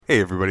Hey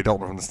everybody,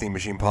 Dalton from the Steam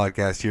Machine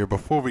Podcast here.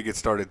 Before we get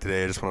started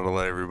today, I just wanted to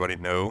let everybody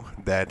know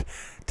that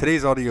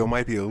today's audio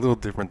might be a little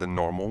different than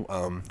normal.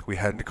 We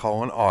had to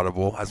call an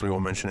audible, as we will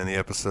mention in the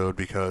episode,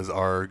 because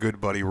our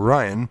good buddy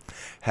Ryan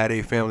had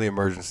a family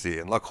emergency.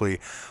 And luckily,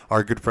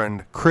 our good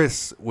friend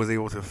Chris was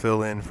able to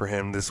fill in for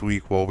him this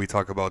week while we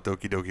talk about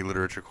Doki Doki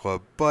Literature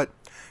Club. But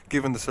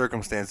given the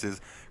circumstances,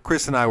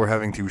 Chris and I were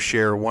having to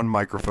share one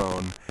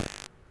microphone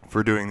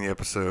for doing the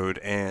episode,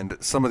 and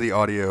some of the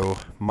audio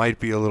might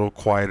be a little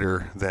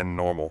quieter than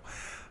normal.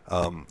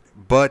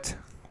 But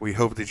we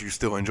hope that you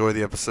still enjoy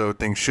the episode.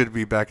 Things should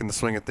be back in the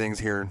swing of things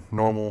here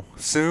normal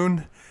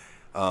soon.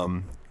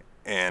 And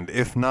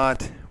if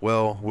not,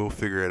 well, we'll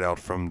figure it out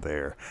from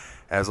there.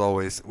 As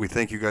always, we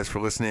thank you guys for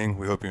listening.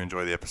 We hope you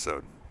enjoy the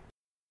episode.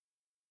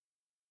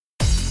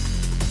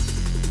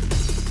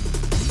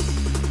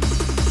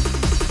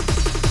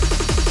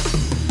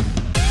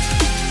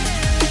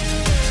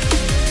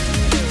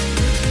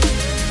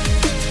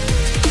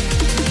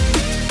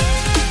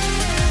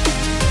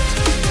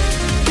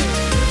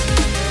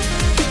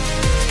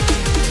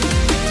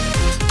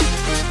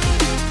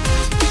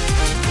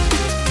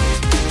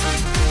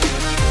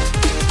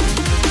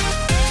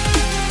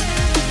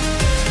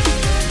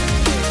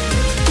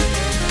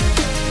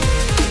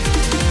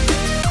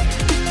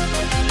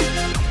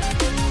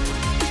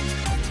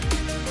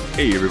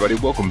 Hey everybody,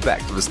 welcome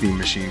back to the Steam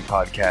Machine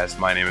Podcast.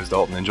 My name is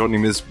Dalton, and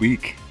joining me this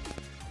week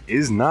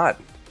is not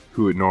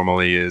who it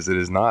normally is. It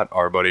is not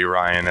our buddy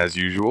Ryan as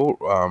usual.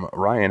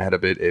 Ryan had a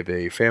bit of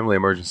a family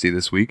emergency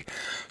this week,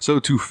 so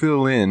to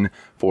fill in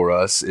for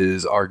us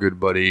is our good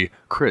buddy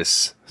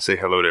Chris. Say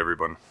hello to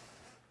everyone.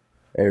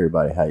 Hey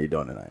everybody, how you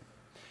doing tonight?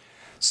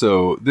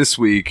 So this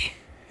week,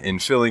 in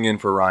filling in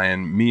for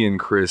Ryan, me and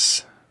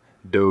Chris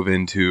dove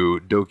into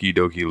Doki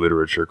Doki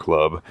Literature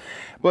Club.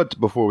 But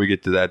before we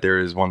get to that, there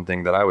is one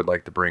thing that I would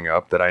like to bring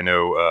up that I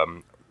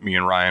know me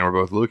and Ryan were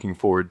both looking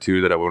forward to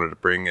that I wanted to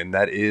bring, and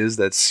that is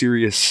that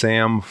Serious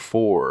Sam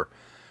 4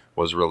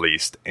 was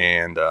released.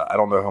 And I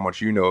don't know how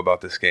much you know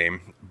about this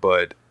game,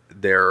 but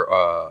they're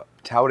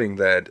touting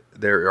that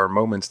there are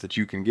moments that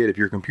you can get, if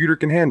your computer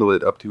can handle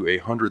it, up to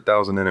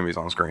 100,000 enemies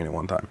on screen at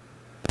one time.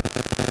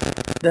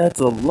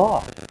 That's a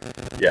lot.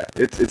 Yeah,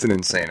 it's an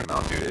insane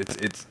amount,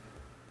 dude. It's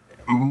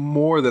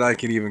more than I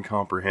can even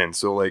comprehend.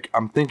 So, like,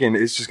 I'm thinking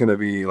it's just going to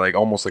be, like,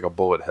 almost like a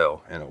bullet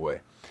hell in a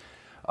way.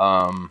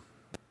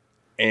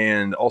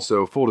 And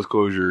also, full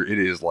disclosure, it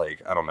is,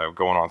 like, I don't know,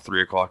 going on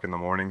 3 o'clock in the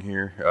morning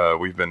here.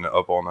 We've been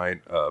up all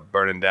night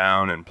burning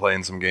down and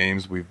playing some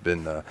games. We've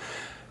been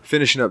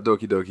finishing up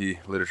Doki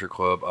Doki Literature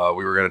Club.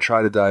 We were going to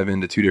try to dive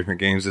into 2 different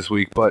games this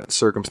week, but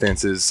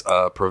circumstances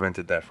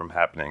prevented that from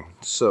happening.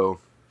 So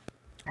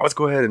let's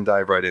go ahead and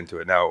dive right into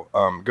it. Now,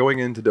 going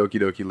into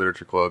Doki Doki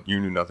Literature Club, you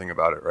knew nothing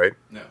about it, right?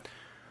 No.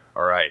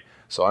 All right.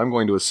 So I'm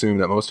going to assume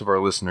that most of our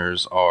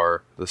listeners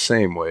are the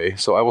same way.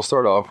 So I will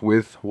start off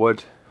with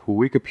what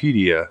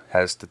Wikipedia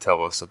has to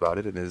tell us about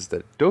it. It is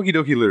that Doki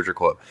Doki Literature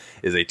Club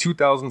is a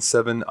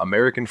 2007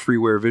 American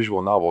freeware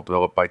visual novel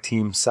developed by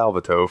Team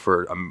Salvato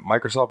for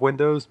Microsoft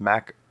Windows,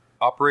 Mac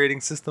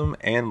operating system,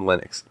 and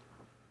Linux.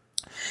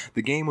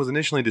 The game was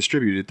initially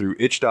distributed through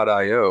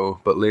itch.io,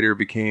 but later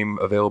became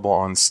available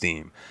on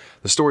Steam.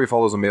 The story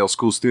follows a male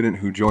school student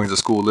who joins a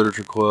school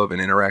literature club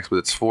and interacts with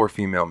its 4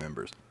 female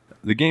members.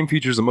 The game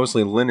features a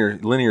mostly linear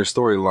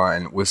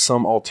storyline with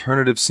some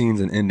alternative scenes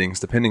and endings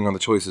depending on the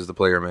choices the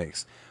player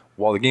makes.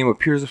 While the game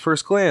appears at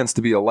first glance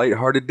to be a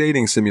light-hearted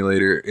dating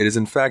simulator, it is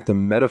in fact a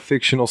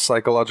metafictional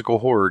psychological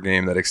horror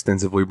game that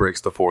extensively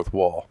breaks the fourth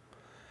wall.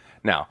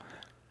 Now,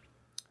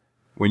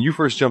 when you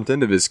first jumped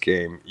into this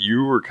game,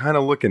 you were kind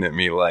of looking at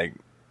me like,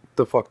 what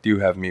the fuck do you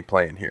have me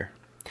playing here?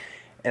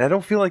 And I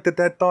don't feel like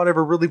that thought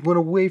ever really went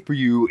away for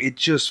you. It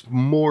just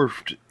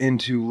morphed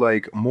into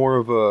like more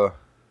of a,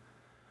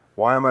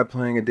 why am I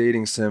playing a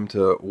dating sim,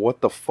 to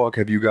what the fuck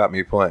have you got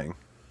me playing?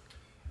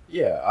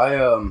 Yeah,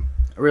 I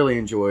really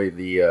enjoy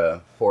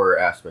the horror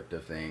aspect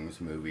of things,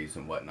 movies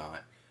and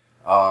whatnot.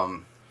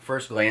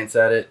 First glance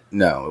at it,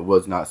 no, it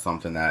was not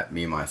something that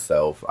me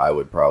myself I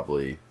would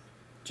probably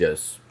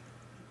just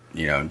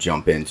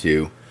jump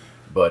into,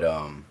 but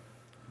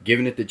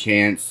giving it the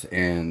chance,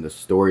 and the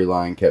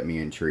storyline kept me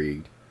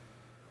intrigued,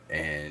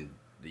 and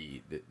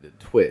the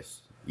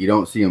twist, you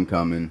don't see them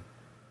coming.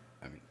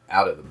 I mean,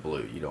 out of the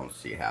blue, you don't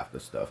see half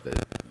the stuff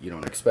that you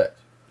don't expect,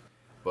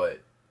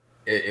 but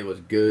it was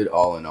good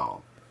all in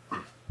all.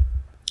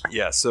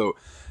 Yeah, so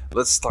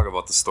let's talk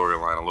about the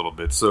storyline a little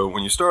bit. So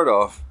when you start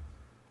off,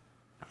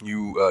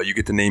 you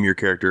get to name your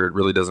character. It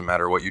really doesn't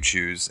matter what you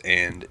choose,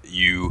 and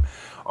you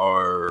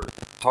are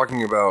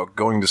talking about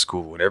going to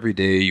school, and every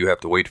day you have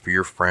to wait for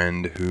your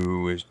friend,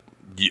 who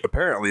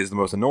apparently is the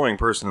most annoying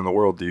person in the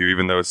world to you,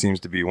 even though it seems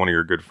to be one of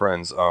your good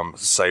friends,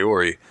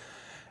 Sayori.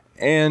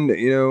 And,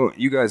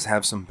 you guys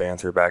have some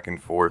banter back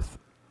and forth,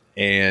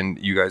 and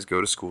you guys go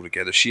to school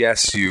together. She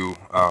asks you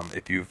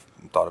if you've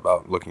thought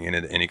about looking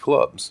into any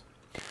clubs.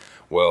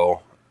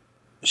 Well,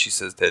 she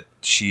says that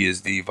she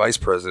is the vice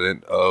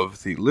president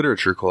of the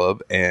literature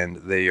club, and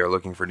they are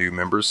looking for new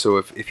members. So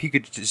if he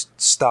could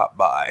just stop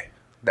by,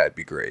 that'd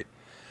be great.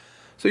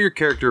 So your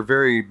character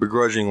very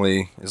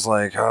begrudgingly is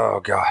like,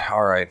 oh god,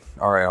 all right,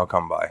 I'll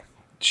come by.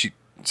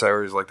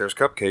 Sayori's like, there's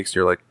cupcakes.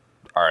 You're like,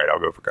 all right, I'll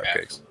go for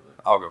cupcakes. Absolutely.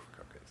 I'll go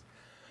for cupcakes.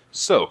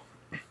 So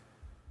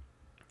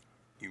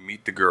you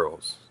meet the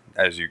girls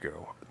as you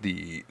go.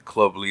 The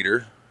club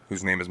leader,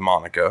 whose name is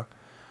Monica,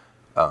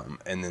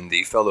 and then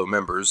the fellow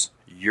members,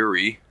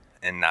 Yuri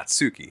and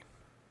Natsuki.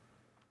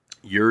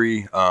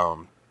 Yuri,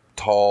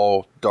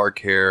 tall, dark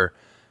hair,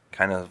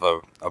 kind of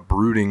a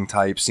brooding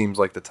type. Seems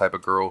like the type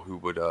of girl who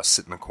would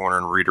sit in the corner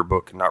and read her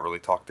book and not really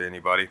talk to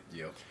anybody.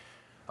 Yep.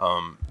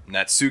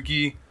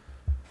 Natsuki,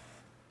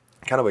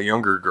 kind of a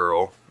younger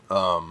girl.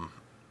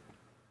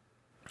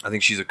 I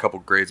think she's a couple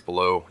grades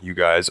below you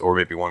guys, or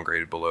maybe one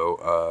grade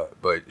below.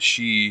 But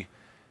she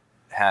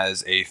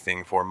has a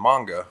thing for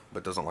manga,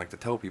 but doesn't like to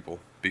tell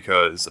people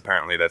because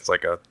apparently that's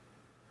like a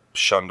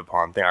shunned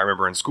upon thing. I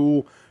remember in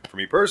school, for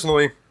me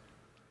personally,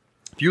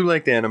 if you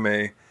liked anime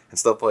and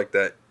stuff like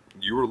that,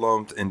 you were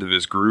lumped into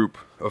this group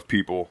of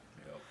people.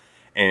 Yep.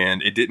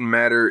 And it didn't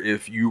matter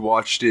if you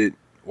watched it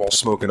while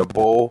smoking a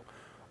bowl,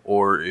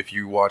 or if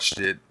you watched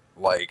it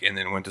and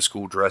then went to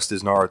school dressed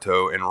as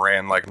Naruto and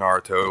ran like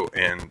Naruto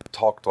and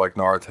talked like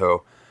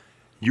Naruto.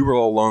 You were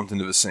all lumped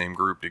into the same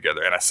group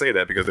together. And I say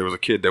that because there was a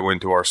kid that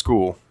went to our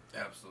school.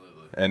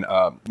 Absolutely. And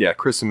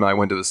Chris and I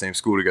went to the same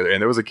school together. And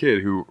there was a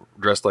kid who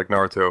dressed like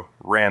Naruto,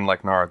 ran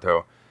like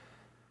Naruto.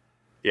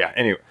 Yeah,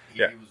 anyway.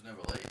 He was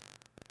never late.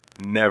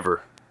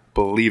 Never.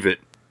 Believe it.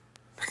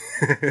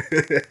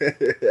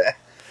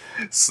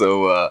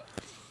 So,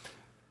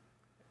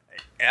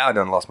 I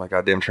done lost my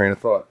goddamn train of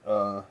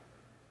thought.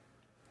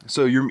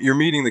 So you're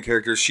meeting the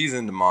character. She's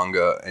into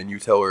manga, and you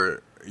tell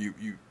her, you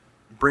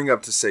bring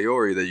up to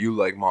Sayori that you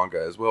like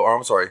manga as well. Or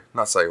I'm sorry,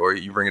 not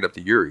Sayori. You bring it up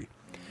to Yuri,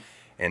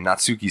 and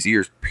Natsuki's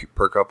ears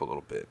perk up a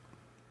little bit.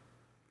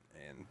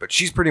 But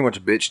she's pretty much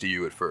a bitch to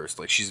you at first.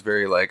 Like, she's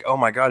very like, oh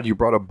my god, you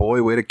brought a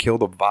boy, way to kill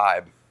the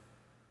vibe.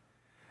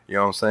 You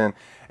know what I'm saying?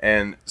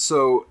 And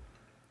so,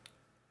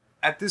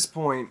 at this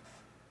point,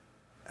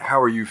 how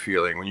are you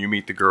feeling when you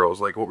meet the girls?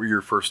 Like, what were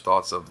your first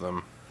thoughts of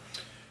them?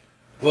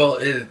 Well,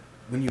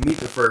 when you meet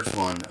the first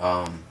one,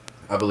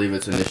 I believe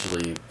it's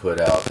initially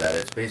put out that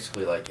it's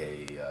basically like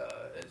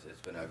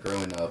it's been a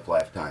growing up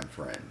lifetime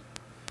friend.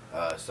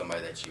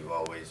 Somebody that you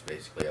always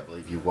basically, I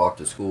believe you walked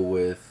to school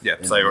with. Yeah,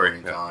 in Sayori. the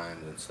morning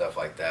times and stuff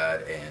like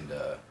that. And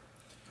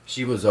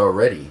she was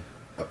already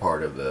a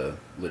part of the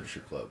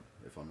literature club,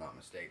 if I'm not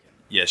mistaken.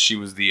 Yes,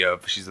 she's the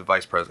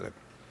vice president.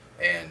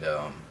 And,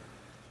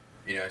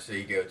 so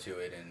you go to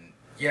it and,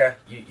 yeah,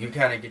 you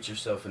kind of get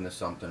yourself into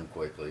something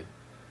quickly.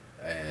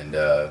 And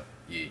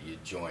you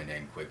join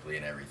in quickly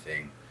and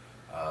everything.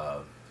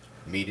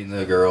 Meeting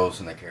the girls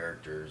and the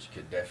characters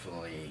could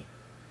definitely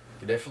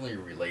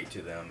relate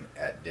to them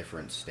at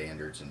different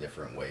standards and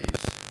different ways.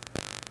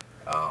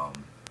 But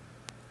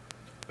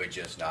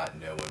just not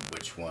knowing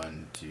which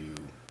one to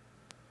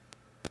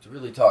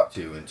really talk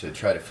to and to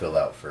try to fill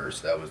out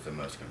first. That was the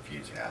most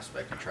confusing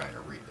aspect of trying to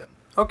read them.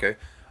 Okay,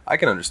 I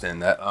can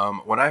understand that.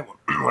 When I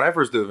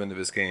first dove into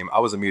this game, I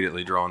was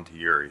immediately drawn to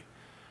Yuri.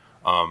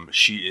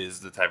 She is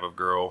the type of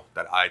girl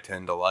that I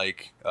tend to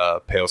like.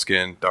 Pale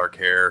skin, dark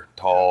hair,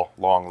 tall,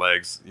 long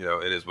legs. You know,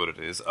 it is what it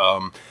is.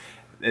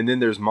 And then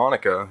there's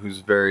Monica,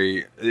 who's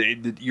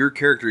your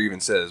character even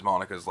says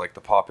Monica's like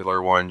the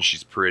popular one.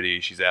 She's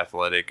pretty, she's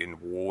athletic, and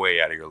way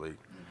out of your league.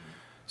 Mm-hmm.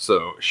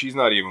 So she's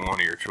not even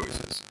one of your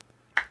choices.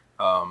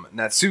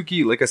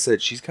 Natsuki, like I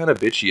said, she's kind of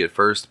bitchy at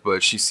first,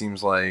 but she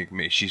seems like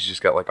she's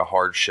just got like a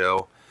hard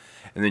shell.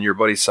 And then your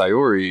buddy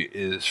Sayori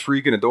is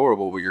freaking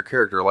adorable, but your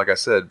character, like I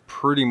said,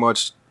 pretty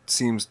much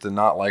seems to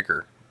not like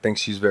her. Thinks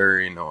she's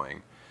very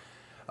annoying.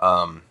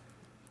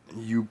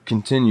 You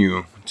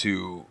continue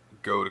to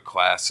go to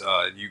class.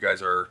 You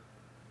guys are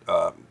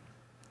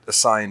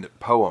assigned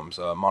poems.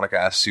 Monica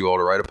asks you all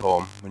to write a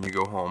poem when you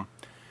go home.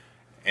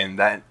 And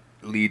that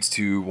leads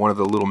to one of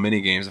the little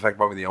mini games. In fact,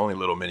 probably the only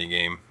little mini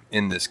game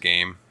in this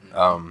game.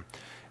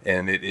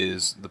 And it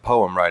is the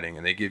poem writing.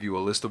 And they give you a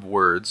list of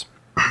words.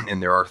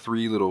 And there are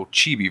 3 little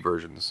chibi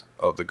versions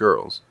of the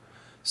girls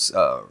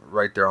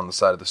right there on the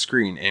side of the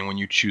screen. And when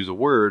you choose a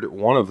word,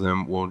 one of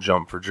them will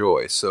jump for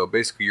joy. So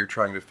basically you're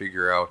trying to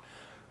figure out,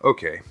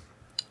 okay,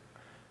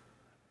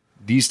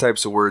 these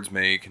types of words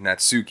make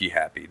Natsuki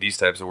happy. These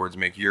types of words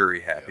make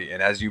Yuri happy.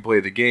 And as you play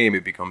the game,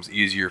 it becomes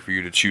easier for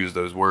you to choose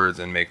those words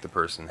and make the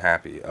person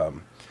happy.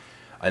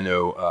 I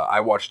know I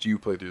watched you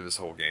play through this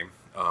whole game.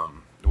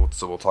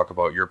 So we'll talk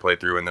about your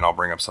playthrough, and then I'll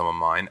bring up some of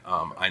mine.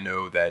 I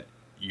know that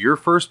your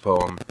first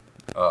poem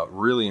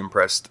really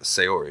impressed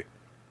Sayori.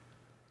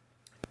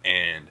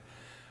 And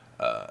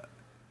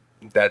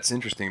that's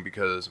interesting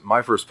because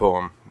my first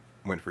poem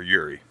went for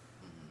Yuri.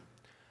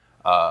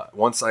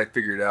 Once I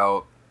figured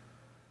out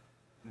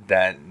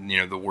that,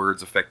 the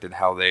words affected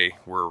how they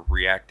were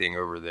reacting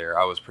over there,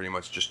 I was pretty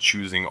much just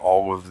choosing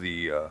all of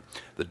the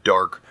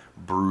dark,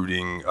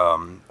 brooding,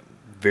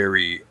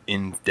 very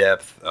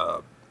in-depth,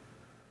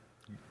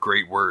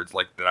 great words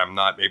like that I'm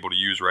not able to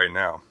use right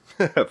now.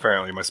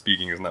 Apparently my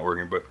speaking is not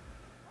working, but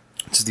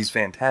it's just these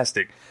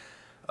fantastic,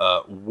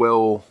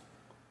 well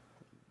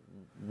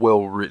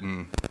well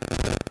written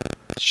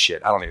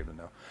shit. I don't even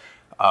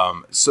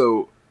know.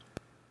 So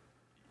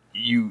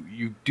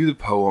you do the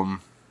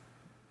poem,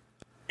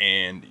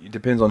 and it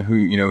depends on who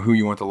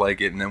you want to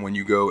like it. And then when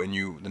you go and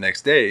the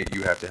next day,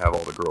 you have to have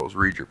all the girls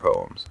read your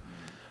poems.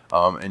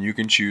 And you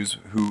can choose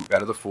who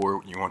out of the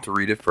 4 you want to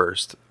read it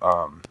first.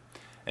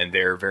 And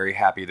they're very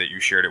happy that you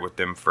shared it with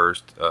them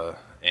first.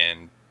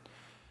 And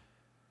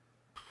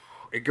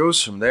it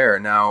goes from there.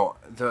 Now,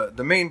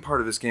 the main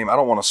part of this game, I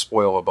don't want to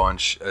spoil a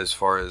bunch as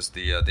far as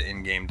the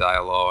in-game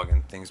dialogue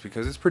and things,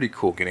 because it's pretty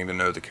cool getting to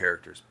know the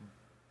characters.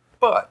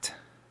 But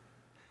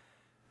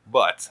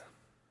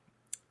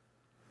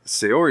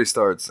Sayori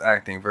starts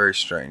acting very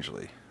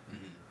strangely.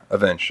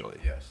 Eventually.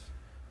 Yes.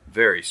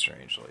 Very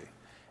strangely.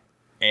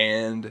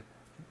 And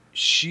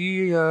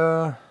she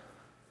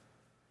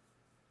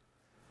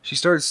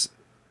starts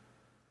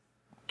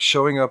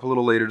showing up a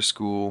little later to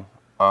school.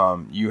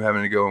 You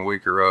having to go and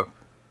wake her up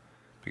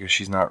because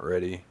she's not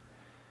ready.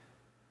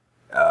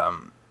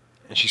 And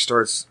she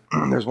starts.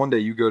 There's one day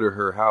you go to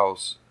her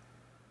house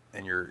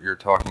and you're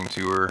talking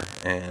to her,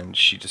 and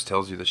she just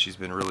tells you that she's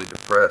been really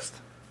depressed,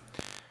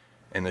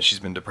 and that she's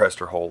been depressed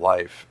her whole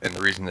life. And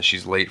the reason that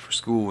she's late for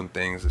school and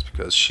things is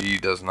because she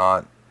does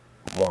not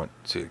want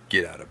to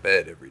get out of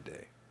bed every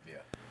day.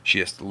 Yeah. She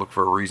has to look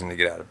for a reason to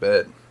get out of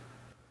bed.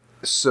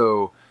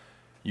 So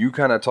you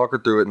kind of talk her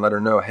through it and let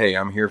her know, hey,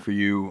 I'm here for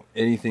you.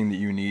 Anything that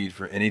you need,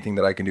 for anything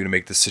that I can do to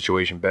make this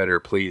situation better,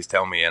 please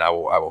tell me, and I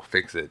will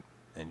fix it.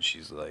 And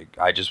she's like,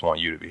 I just want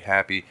you to be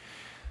happy.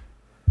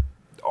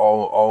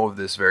 All of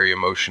this very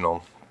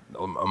emotional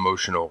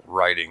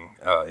writing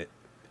it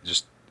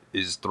just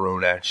is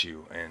thrown at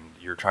you, and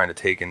you're trying to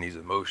take in these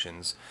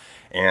emotions.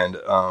 And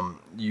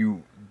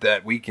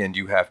that weekend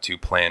you have to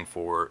plan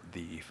for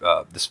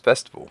this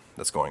festival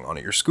that's going on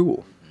at your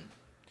school. Mm-hmm.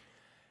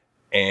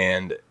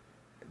 And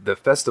the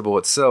festival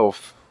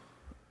itself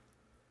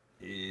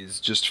is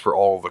just for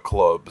all the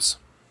clubs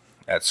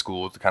at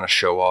school to kind of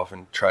show off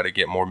and try to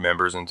get more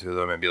members into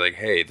them and be like,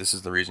 hey, this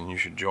is the reason you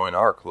should join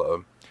our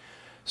club.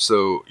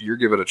 So you're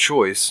given a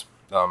choice.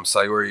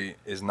 Sayori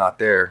is not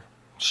there.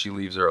 She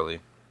leaves early.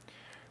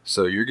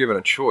 So you're given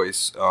a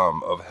choice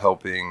of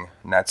helping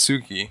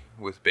Natsuki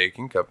with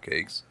baking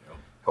cupcakes,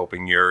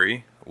 helping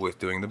Yuri with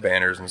doing the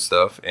banners and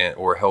stuff,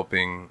 or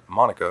helping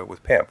Monica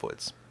with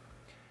pamphlets.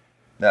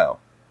 Now,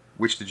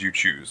 which did you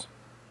choose?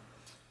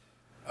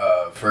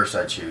 First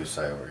I choose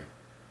Sayori.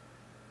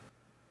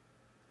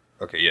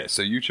 Okay, yeah,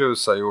 so you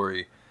chose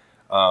Sayori,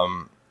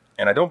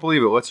 and I don't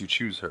believe it lets you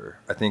choose her.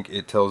 I think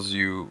it tells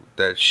you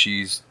that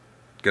she's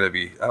going to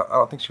be, I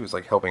don't think she was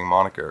like helping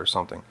Monica or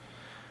something.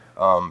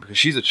 Because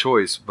she's a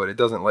choice, but it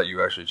doesn't let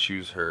you actually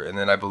choose her. And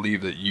then I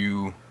believe that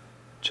you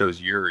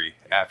chose Yuri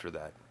after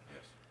that.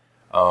 Yes.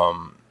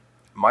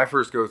 My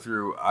first go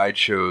through, I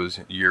chose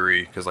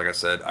Yuri because, like I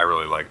said, I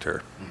really liked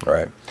her. Mm-hmm.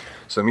 Right.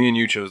 So me and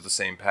you chose the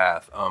same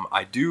path.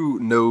 I do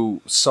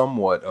know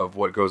somewhat of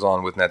what goes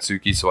on with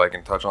Natsuki, so I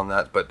can touch on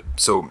that. But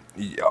so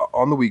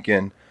on the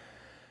weekend,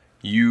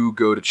 you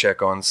go to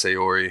check on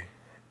Sayori,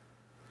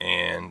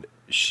 and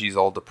she's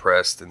all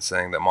depressed and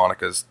saying that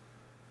Monica's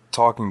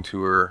talking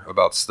to her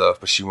about stuff,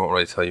 but she won't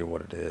really tell you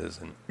what it is.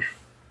 And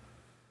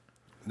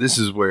this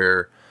is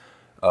where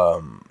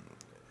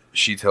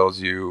she tells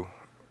you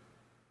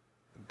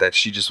that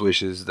she just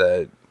wishes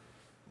that,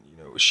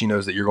 she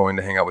knows that you're going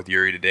to hang out with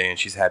Yuri today, and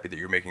she's happy that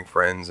you're making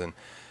friends, and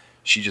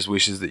she just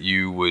wishes that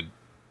you would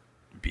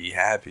be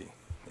happy,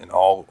 and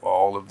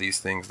all of these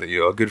things that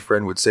a good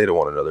friend would say to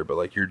one another. But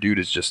like, your dude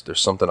is just, there's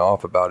something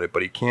off about it,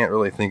 but he can't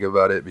really think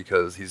about it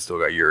because he's still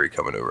got Yuri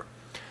coming over.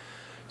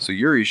 So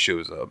Yuri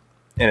shows up.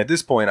 And at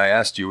this point, I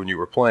asked you when you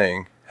were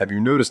playing, have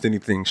you noticed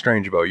anything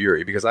strange about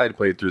Yuri? Because I had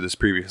played through this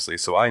previously,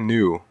 so I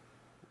knew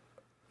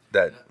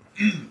that...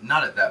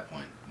 Not at that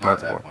point. Not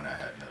at that point I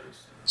had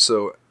noticed.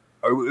 So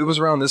it was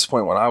around this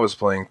point when I was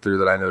playing through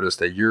that I noticed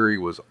that Yuri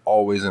was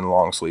always in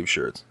long sleeve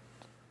shirts.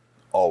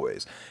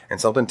 Always.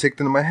 And something ticked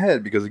into my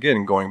head because,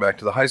 again, going back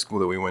to the high school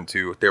that we went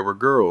to, there were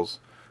girls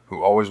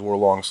who always wore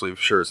long sleeve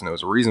shirts, and there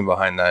was a reason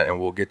behind that, and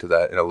we'll get to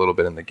that in a little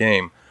bit in the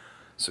game.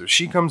 So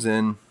she comes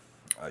in.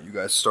 You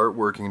guys start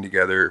working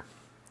together,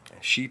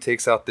 and she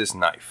takes out this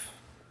knife.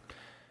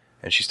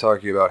 And she's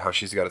talking about how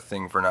she's got a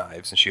thing for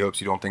knives, and she hopes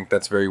you don't think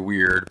that's very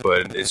weird,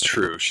 but it's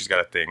true. She's got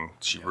a thing.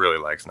 She really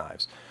likes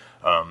knives.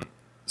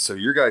 So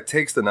your guy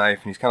takes the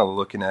knife, and he's kind of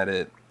looking at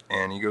it,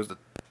 and he goes to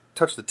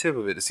touch the tip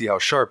of it to see how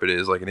sharp it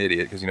is, like an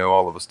idiot, because,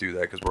 all of us do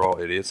that because we're all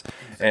idiots.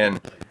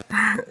 And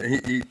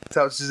he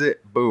touches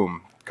it,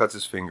 boom, cuts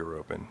his finger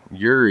open.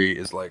 Yuri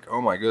is like, oh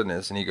my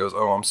goodness, and he goes,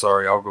 oh, I'm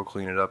sorry, I'll go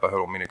clean it up. I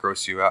don't mean to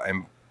gross you out.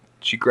 And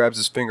she grabs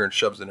his finger and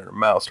shoves it in her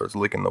mouth, starts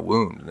licking the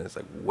wound, and it's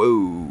like,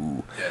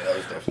 whoa. Yeah, that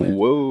was definitely...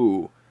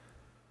 Whoa.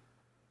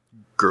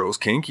 Girl's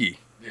kinky.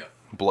 Yeah.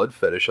 Blood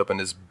fetish up in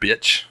this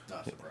bitch.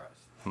 Not surprised.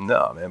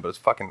 No, man, but it's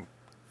fucking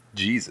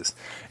Jesus.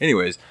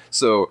 Anyways,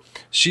 so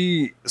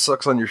she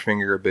sucks on your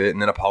finger a bit and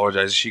then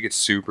apologizes. She gets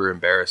super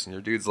embarrassed, and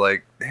your dude's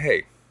like,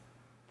 hey,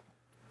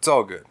 it's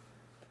all good.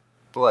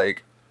 But,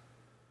 like,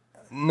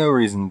 no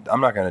reason. I'm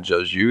not going to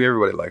judge you.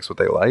 Everybody likes what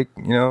they like,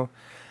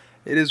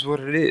 it is what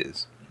it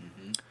is.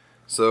 Mm-hmm.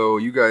 So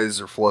you guys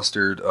are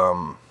flustered.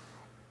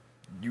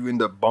 You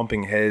end up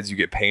bumping heads. You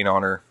get paint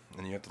on her,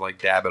 and you have to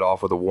like dab it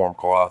off with a warm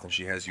cloth. And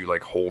she has you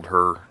like hold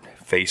her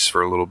face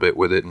for a little bit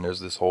with it. And there's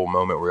this whole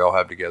moment where we all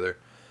have together.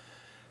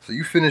 So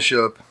you finish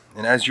up,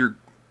 and as you're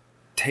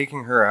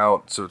taking her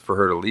out, so for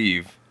her to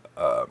leave,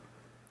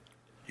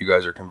 you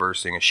guys are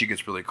conversing, and she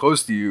gets really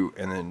close to you,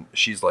 and then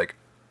she's like,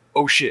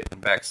 "Oh shit!" and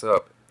backs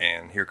up,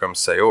 and here comes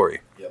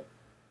Sayori. Yep.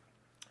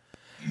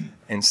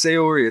 And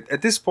Sayori,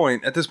 at this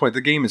point,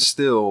 the game is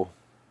still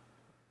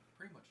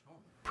Pretty much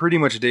normal. pretty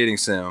much a dating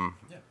sim,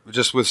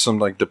 just with some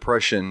like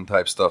depression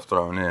type stuff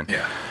thrown in.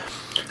 Yeah,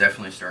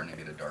 definitely starting to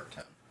get a dark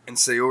tone. And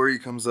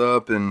Sayori comes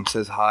up and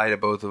says hi to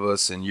both of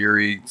us, and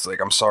Yuri's like,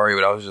 "I'm sorry,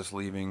 but I was just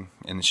leaving,"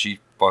 and she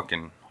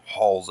fucking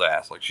hauls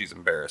ass, like she's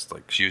embarrassed,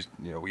 like she's,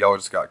 we all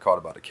just got caught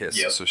about a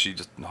kiss, so she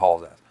just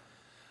hauls ass.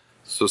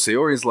 So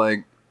Sayori's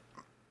like,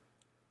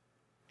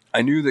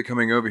 "I knew that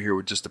coming over here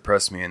would just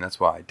depress me, and that's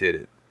why I did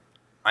it.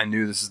 I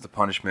knew this is the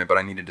punishment, but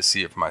I needed to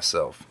see it for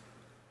myself."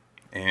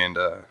 And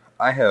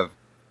I have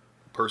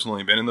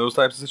personally been in those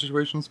types of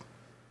situations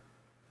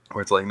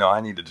where it's like, no, I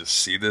need to just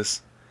see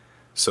this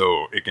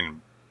so it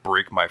can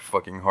break my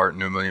fucking heart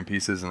into a million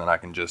pieces, and then I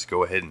can just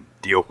go ahead and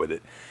deal with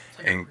it. It's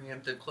like and a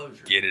preemptive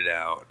closure. Get it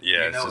out.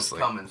 Yeah, you know it's just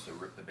coming, so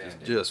rip the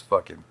band-aid. Just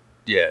fucking,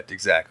 yeah,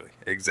 exactly.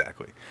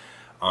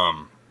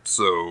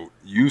 So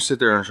you sit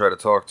there and try to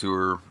talk to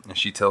her, and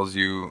she tells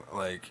you,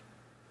 like,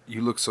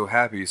 "You look so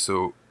happy,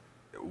 so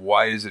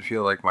why does it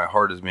feel like my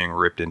heart is being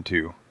ripped in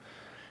two?"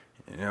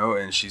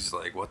 And she's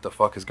like, "What the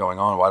fuck is going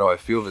on? Why do I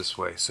feel this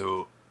way?"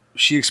 So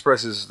she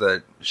expresses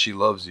that she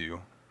loves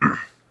you,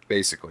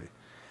 basically.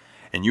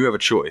 And you have a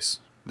choice.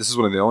 This is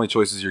one of the only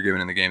choices you're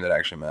given in the game that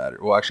actually matter.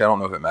 Well, actually, I don't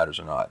know if it matters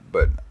or not,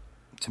 but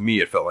to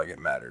me, it felt like it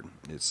mattered.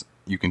 It's,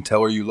 you can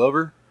tell her you love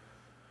her,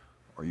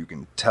 or you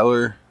can tell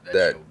her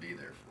that she'll be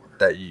there for her.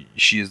 That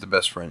she is the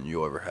best friend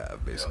you'll ever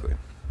have, basically. Yep.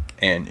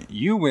 And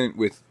you went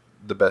with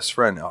the best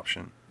friend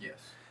option. Yes.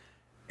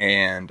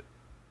 And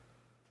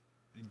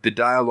the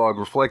dialogue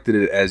reflected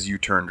it as you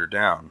turned her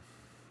down.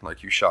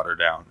 Like, you shot her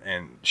down.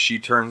 And she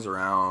turns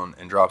around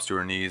and drops to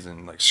her knees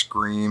and, like,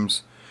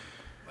 screams.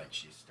 Like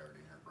she's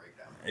starting her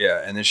breakdown.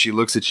 Yeah, and then she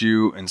looks at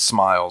you and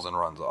smiles and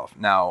runs off.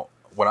 Now,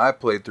 when I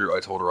played through,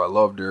 I told her I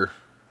loved her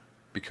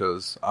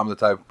because I'm the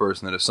type of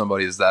person that if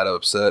somebody is that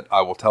upset,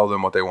 I will tell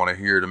them what they want to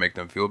hear to make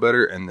them feel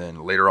better, and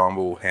then later on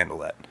we'll handle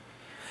that.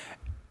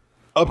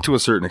 Up to a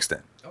certain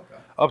extent. Okay.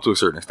 Up to a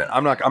certain extent.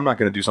 I'm not going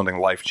to do something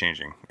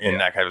life-changing in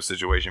that kind of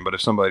situation, but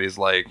if somebody's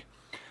like,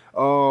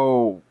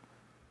 "Oh,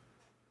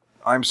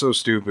 I'm so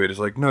stupid," it's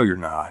like, "No, you're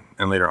not."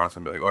 And later on it's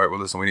going to be like, "All right, well,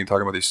 listen, we need to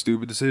talk about these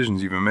stupid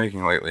decisions you've been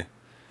making lately."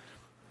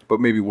 But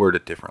maybe word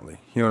it differently.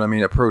 You know what I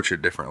mean? Approach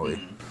it differently.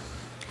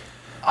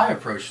 Mm-hmm. I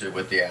approached it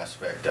with the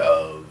aspect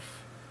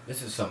of,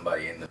 this is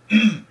somebody in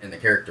the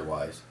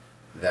character-wise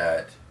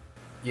that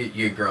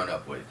you'd grown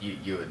up with,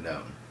 you had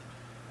known.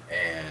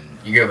 And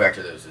you go back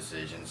to those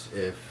decisions.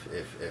 If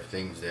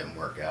things didn't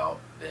work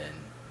out, then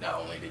not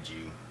only did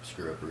you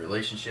screw up a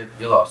relationship,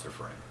 you lost a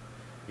friend.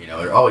 It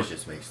always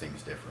just makes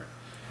things different.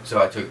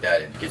 So I took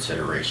that into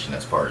consideration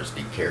as far as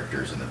the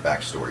characters and the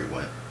backstory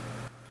went.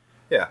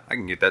 Yeah, I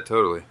can get that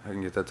totally.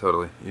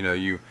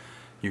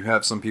 You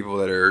have some people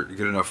that are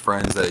good enough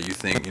friends that you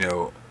think,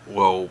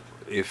 well,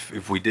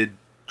 if we did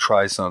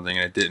try something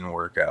and it didn't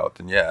work out,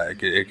 then yeah,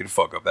 it could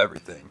fuck up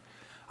everything.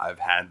 I've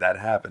had that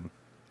happen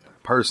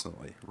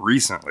personally,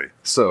 recently.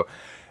 So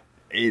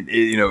it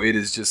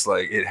is just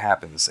like, it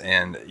happens,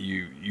 and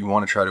you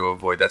want to try to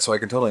avoid that. So I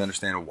can totally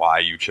understand why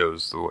you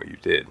chose the way you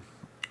did.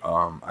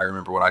 I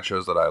remember when I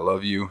chose that I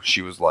love you,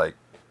 she was like,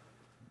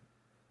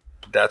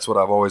 "That's what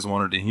I've always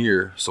wanted to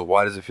hear, so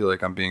why does it feel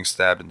like I'm being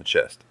stabbed in the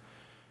chest?"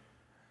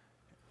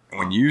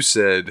 When you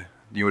said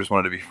you just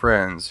wanted to be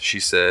friends, she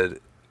said,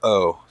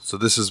 "Oh, so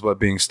this is what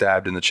being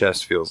stabbed in the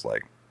chest feels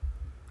like."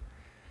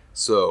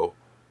 So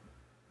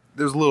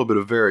there's a little bit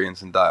of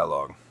variance in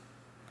dialogue,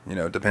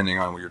 depending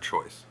on your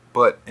choice.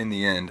 But in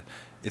the end,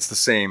 it's the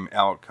same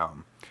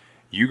outcome.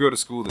 You go to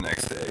school the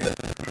next day,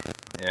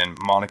 and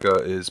Monica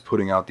is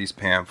putting out these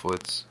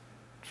pamphlets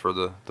for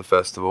the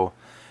festival,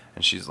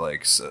 and she's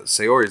like,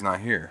 "Sayori's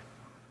not here."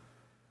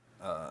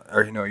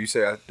 You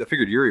say, I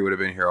figured Yuri would have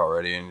been here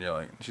already, and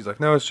she's like,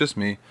 "No, it's just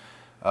me.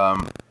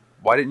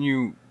 Why didn't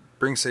you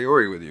bring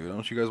Sayori with you?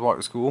 Don't you guys walk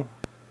to school?"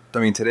 I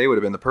mean, today would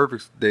have been the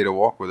perfect day to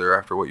walk with her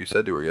after what you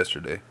said to her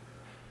yesterday.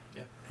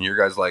 Yeah. And your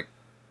guy's like,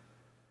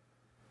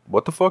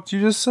 "What the fuck did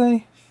you just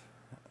say?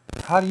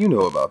 How do you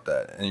know about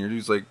that?" And your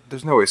dude's like,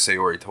 "There's no way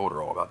Sayori told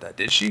her all about that,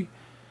 did she?"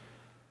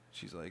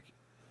 She's like,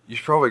 "You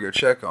should probably go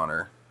check on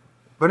her.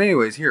 But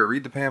anyways, here,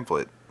 read the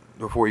pamphlet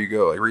before you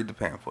go. Like, read the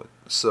pamphlet."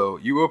 So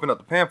you open up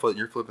the pamphlet and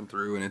you're flipping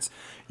through, and it's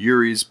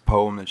Yuri's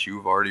poem that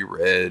you've already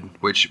read.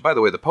 Which, by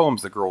the way, the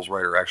poems the girls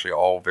write are actually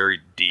all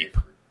very deep.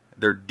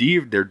 They're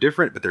deep. They're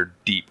different, but they're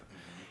deep.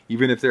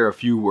 Even if they're a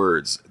few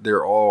words, they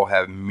all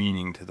have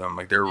meaning to them.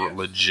 Like, they're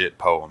legit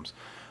poems.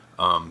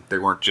 They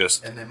weren't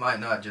just... And they might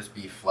not just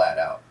be flat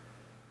out.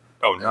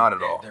 Oh, not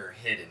at all. They're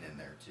hidden in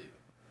there, too.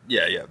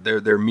 Yeah.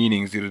 Their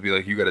meanings, dude, would be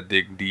like, you got to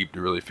dig deep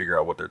to really figure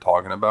out what they're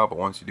talking about. But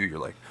once you do, you're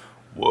like,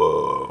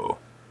 whoa,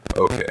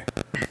 okay.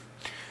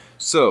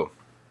 So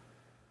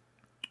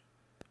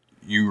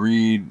you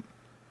read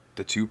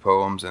the 2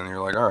 poems, and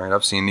you're like, all right,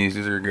 I've seen these.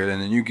 These are good.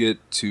 And then you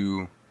get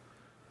to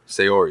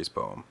Sayori's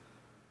poem,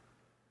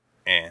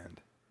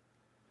 and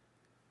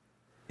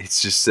it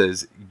just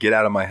says, get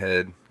out of my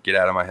head, get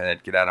out of my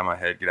head, get out of my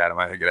head, get out of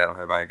my head, get out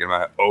of my head, get out of my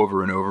head,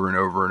 over and over and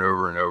over and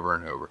over and over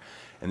and over.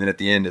 And then at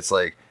the end, it's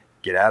like,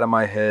 get out of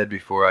my head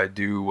before I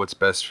do what's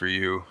best for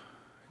you.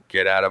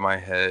 Get out of my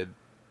head,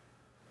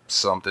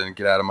 something.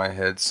 Get out of my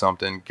head,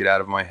 something. Get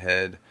out of my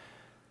head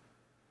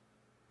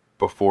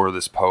before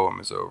this poem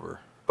is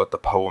over. But the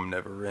poem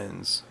never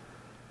ends.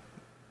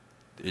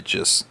 It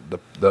just,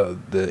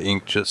 the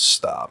ink just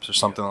stops or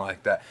something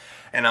like that.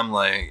 And I'm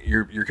like,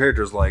 your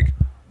character's like,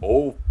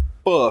 oh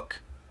fuck,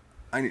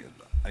 I need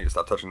to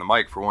stop touching the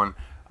mic for one.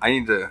 I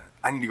need to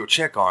go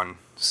check on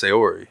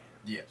Sayori.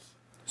 Yes.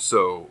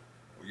 So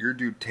your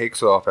dude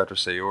takes off after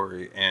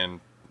Sayori, and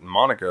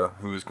Monica,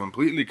 who is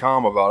completely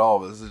calm about all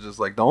this, is just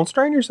like, don't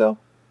strain yourself.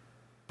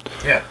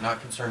 Yeah,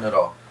 not concerned at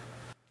all.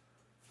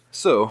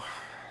 So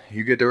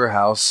you get to her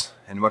house,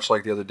 and much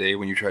like the other day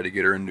when you tried to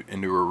get her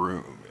into her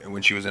room,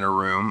 when she was in her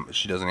room,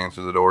 she doesn't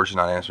answer the door, she's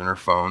not answering her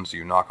phone, so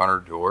you knock on her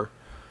door,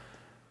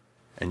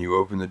 and you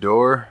open the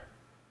door,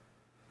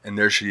 and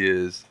there she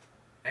is,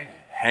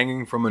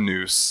 hanging from a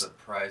noose.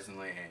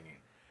 Surprisingly hanging.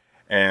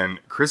 And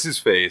Chris's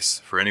face,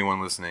 for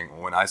anyone listening,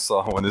 when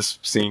this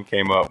scene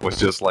came up, was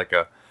just like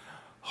a,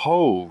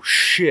 oh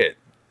shit.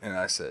 And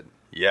I said,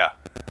 yeah,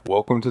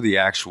 welcome to the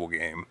actual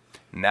game.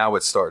 Now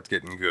it starts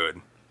getting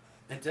good.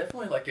 And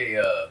definitely like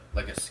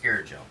a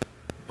scare jump,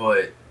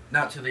 but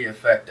not to the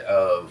effect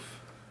of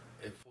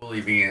it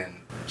fully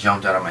being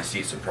jumped out of my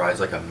seat surprise,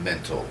 like a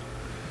mental.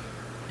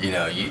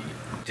 You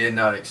did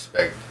not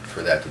expect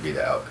for that to be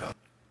the outcome.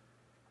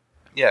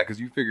 Yeah, because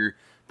you figure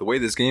the way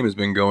this game has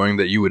been going,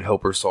 that you would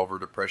help her solve her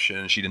depression,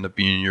 and she'd end up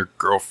being your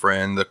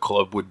girlfriend, the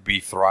club would be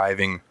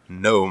thriving.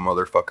 No,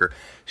 motherfucker.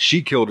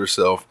 She killed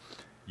herself.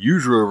 You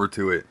drove her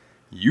to it.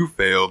 You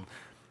failed.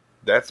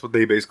 That's what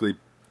they basically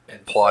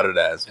plotted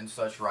as. And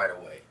such right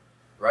away.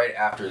 Right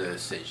after the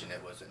decision,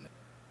 it was in there.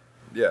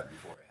 Yeah.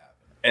 Before it happened.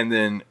 And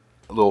then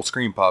a little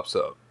screen pops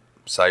up.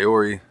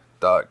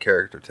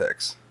 Sayori.character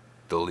text.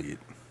 Delete.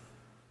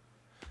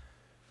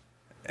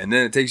 And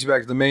then it takes you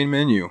back to the main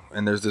menu,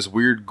 and there's this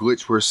weird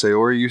glitch where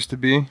Sayori used to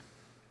be,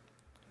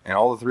 and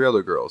all the 3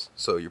 other girls.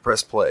 So you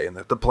press play, and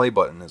the play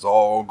button is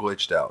all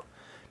glitched out,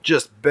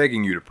 just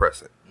begging you to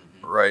press it,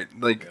 right?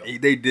 Like,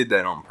 they did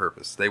that on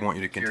purpose. They want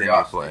you to continue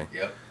playing.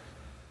 Yep.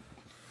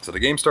 So the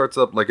game starts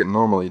up like it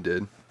normally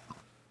did,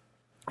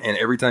 and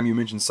every time you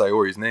mention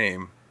Sayori's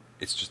name,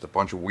 it's just a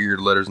bunch of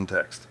weird letters and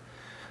text,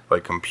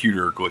 like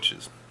computer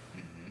glitches.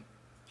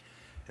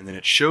 And then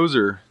it shows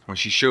her when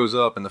she shows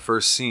up in the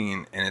first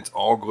scene, and it's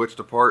all glitched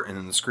apart, and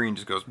then the screen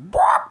just goes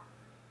BOP!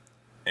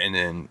 And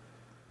then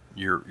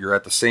you're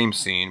at the same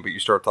scene, but you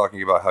start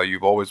talking about how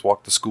you've always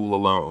walked to school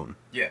alone.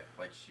 Yeah,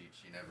 like she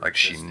never like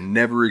existed. She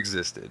never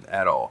existed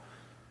at all.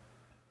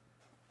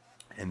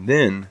 And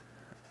then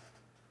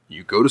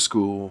you go to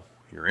school,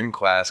 you're in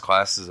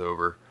class is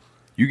over,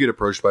 you get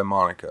approached by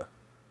Monica.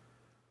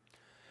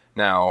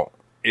 Now,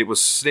 it was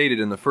stated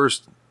in the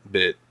first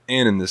bit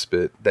and in this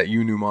bit that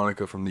you knew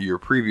Monica from the year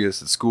previous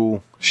at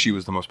school. She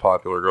was the most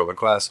popular girl in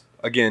class.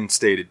 Again,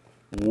 stated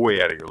way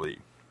out of your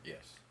league.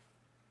 Yes.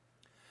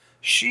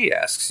 She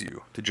asks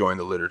you to join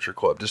the literature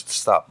club, just to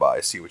stop by,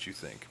 see what you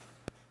think.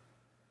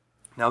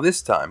 Now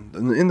this time,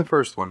 in the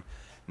first one,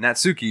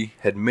 Natsuki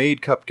had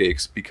made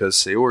cupcakes because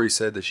Sayori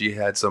said that she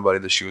had somebody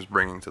that she was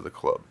bringing to the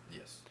club.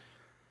 Yes.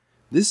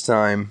 This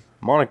time,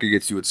 Monica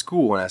gets you at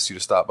school and asks you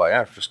to stop by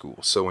after school.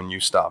 So when you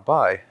stop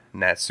by,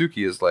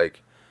 Natsuki is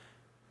like,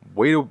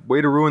 way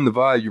to ruin the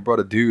vibe. You brought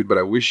a dude, but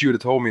I wish you would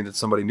have told me that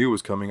somebody new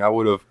was coming. I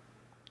would have,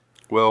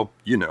 well,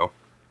 made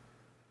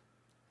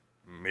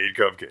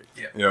cupcakes.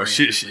 Yeah,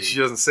 she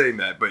doesn't say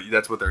that, but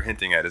that's what they're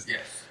hinting at. Is yes.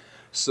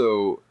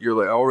 So you're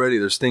like, already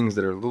there's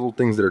little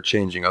things that are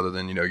changing other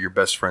than, your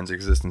best friend's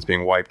existence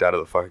being wiped out of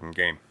the fucking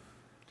game.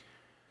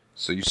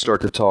 So you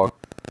start to talk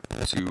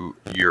to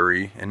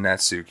Yuri and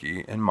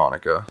Natsuki and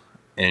Monica,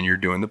 and you're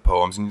doing the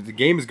poems, and the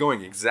game is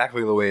going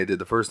exactly the way it did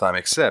the first time,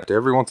 except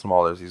every once in a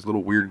while there's these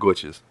little weird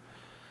glitches.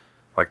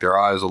 Like their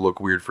eyes will look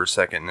weird for a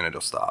second, and then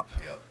it'll stop.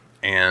 Yep.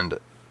 And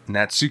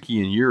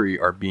Natsuki and Yuri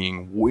are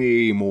being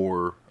way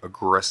more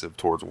aggressive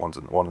towards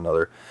one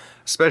another,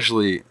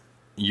 especially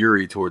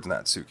Yuri towards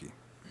Natsuki.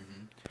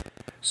 Mm-hmm.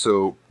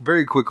 So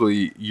very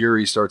quickly,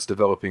 Yuri starts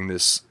developing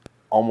this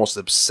almost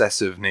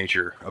obsessive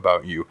nature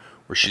about you,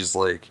 where she's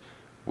like,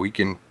 "We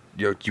can,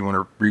 do you want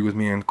to read with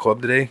me in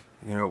club today?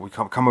 We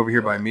come over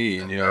here by me,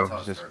 and that's how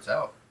it starts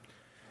out.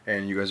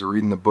 And you guys are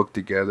reading the book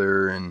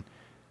together, and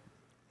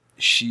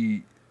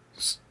she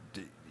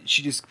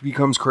just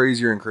becomes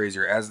crazier and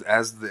crazier as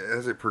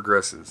it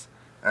progresses,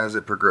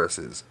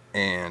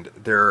 and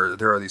there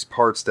are these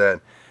parts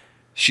that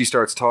she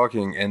starts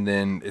talking, and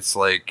then it's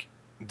like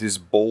this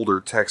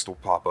bolder text will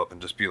pop up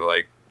and just be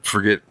like,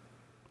 forget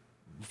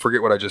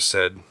forget what I just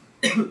said.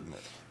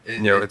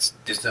 It's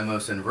the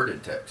most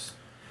inverted text,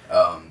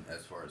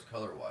 as far as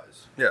color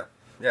wise. Yeah,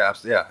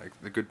 it's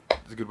a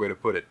good way to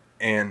put it.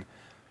 And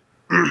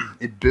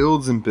it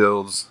builds and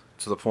builds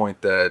to the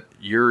point that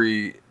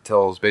Yuri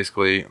tells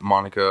basically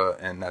Monika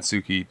and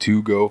Natsuki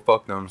to go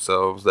fuck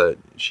themselves, that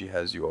she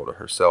has you all to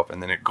herself,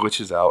 and then it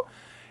glitches out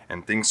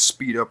and things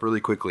speed up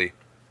really quickly.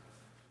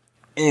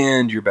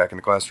 And you're back in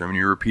the classroom and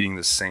you're repeating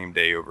the same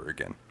day over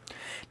again.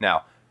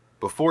 Now,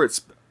 before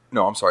it's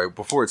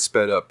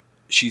sped up,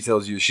 she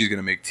tells you she's going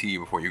to make tea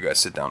before you guys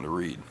sit down to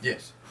read.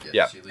 Yes.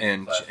 Yeah,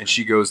 and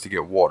she goes to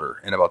get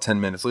water. And about 10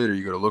 minutes later,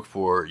 you go to look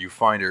for her. You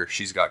find her.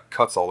 She's got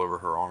cuts all over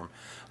her arm.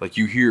 Like,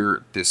 you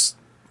hear this,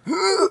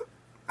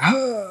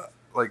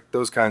 like,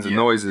 those kinds of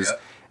noises.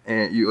 Yeah.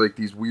 And you, like,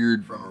 these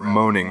weird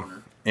moaning.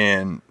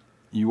 And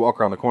you walk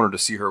around the corner to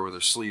see her with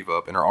her sleeve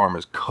up, and her arm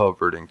is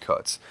covered in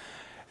cuts.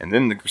 And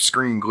then the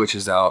screen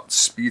glitches out,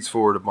 speeds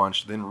forward a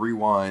bunch, then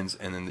rewinds,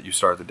 and then you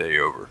start the day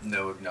over.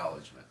 No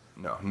acknowledgement.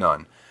 No,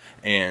 none.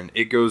 And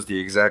it goes the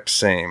exact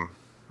same,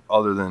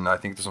 other than I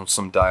think there's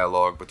some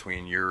dialogue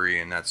between Yuri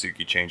and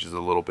Natsuki changes a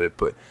little bit,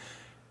 but...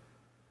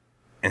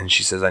 And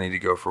she says, I need to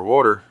go for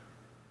water.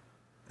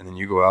 And then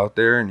you go out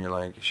there, and you're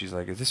like, she's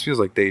like, this feels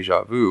like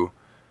deja vu.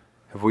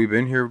 Have we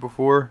been here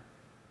before?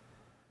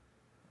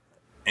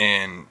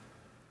 And...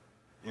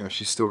 You know,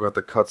 she's still got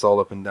the cuts all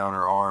up and down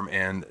her arm,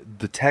 and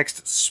the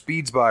text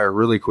speeds by her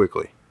really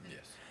quickly.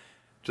 Yes.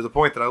 To the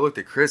point that I looked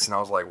at Chris, and I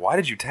was like, why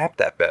did you tap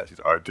that fast? He's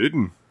like, I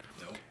didn't.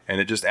 Nope.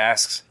 And it just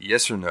asks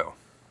yes or no,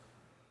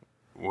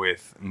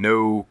 with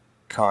no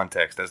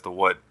context as to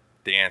what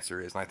the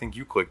answer is. And I think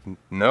you clicked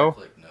no. I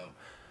clicked no.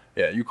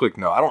 Yeah, you clicked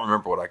no. I don't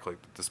remember what I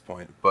clicked at this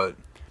point, but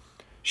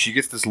she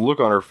gets this look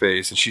on her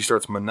face, and she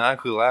starts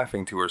maniacally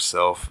laughing to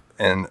herself,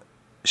 and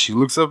she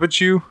looks up at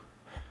you,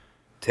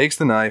 takes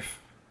the knife,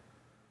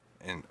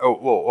 and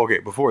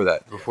before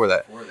that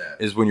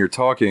is when you're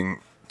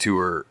talking to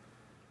her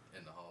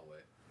in the hallway.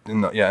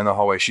 In the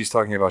hallway, she's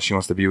talking about she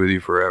wants to be with you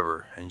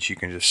forever, and she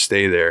can just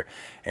stay there,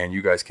 and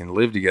you guys can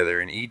live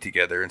together and eat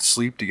together and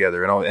sleep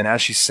together, and all. And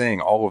as she's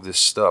saying all of this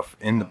stuff,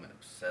 the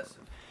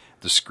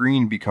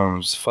screen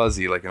becomes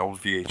fuzzy like an old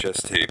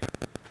VHS tape,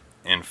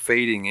 and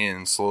fading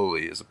in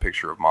slowly is a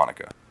picture of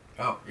Monika.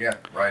 Oh yeah,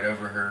 right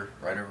over her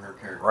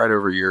character, right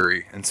over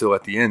Yuri, until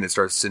at the end it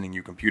starts sending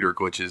you computer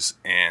glitches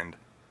and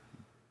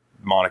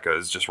Monika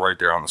is just right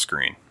there on the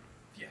screen.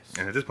 Yes.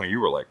 And at this point, you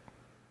were like,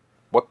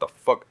 "What the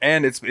fuck?"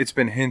 And it's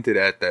been hinted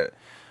at that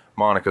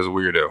Monika's a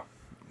weirdo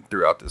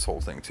throughout this whole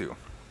thing too.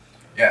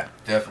 Yeah,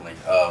 definitely.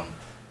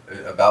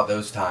 About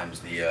those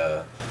times,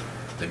 the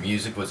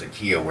music was a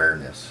key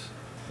awareness.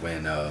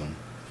 When the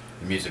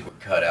music would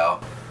cut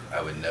out,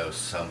 I would know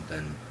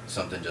something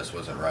just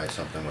wasn't right.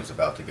 Something was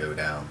about to go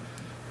down,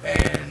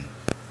 and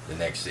the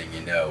next thing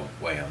you know,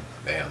 wham,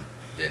 bam!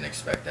 Didn't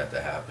expect that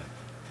to happen.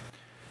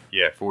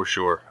 Yeah, for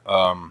sure.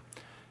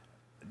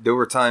 There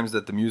were times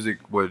that the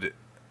music would,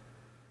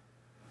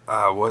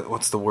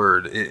 what's the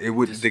word? It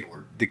would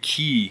the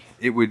key.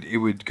 It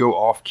would go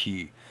off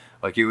key,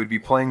 like it would be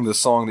playing the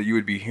song that you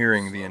would be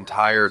hearing the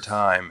entire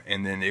time,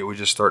 and then it would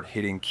just start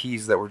hitting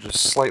keys that were just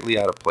slightly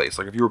out of place.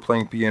 Like if you were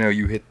playing piano,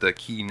 you hit the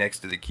key next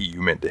to the key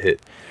you meant to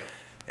hit,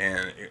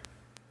 and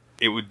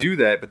it would do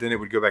that, but then it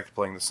would go back to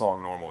playing the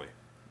song normally,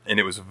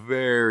 and it was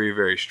very,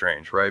 very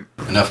strange, right?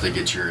 Enough to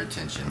get your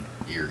attention,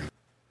 eerie.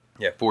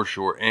 Yeah, for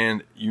sure.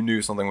 And you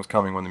knew something was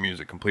coming when the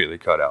music completely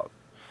cut out,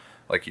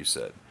 like you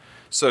said.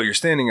 So you're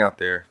standing out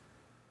there.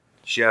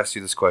 She asks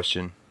you this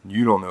question.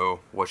 You don't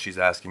know what she's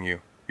asking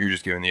you. You're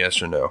just giving the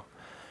yes or no.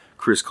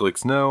 Chris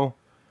clicks no.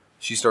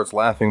 She starts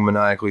laughing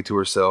maniacally to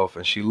herself,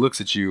 and she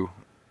looks at you,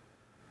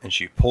 and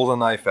she pulls a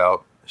knife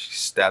out. She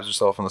stabs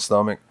herself in the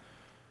stomach.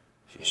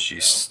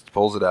 She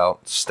pulls it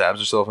out, stabs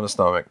herself in the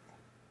stomach,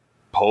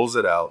 pulls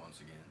it out, once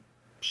again,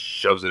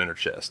 shoves it in her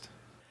chest.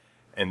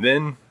 And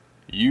then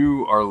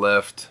you are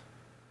left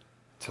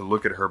to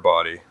look at her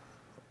body,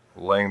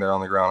 laying there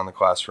on the ground in the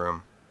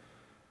classroom,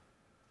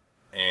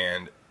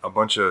 and a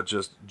bunch of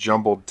just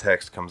jumbled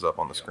text comes up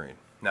on the screen.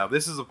 Now,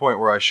 this is the point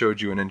where I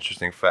showed you an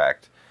interesting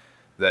fact,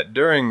 that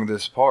during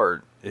this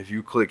part, if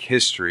you click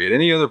history, at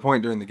any other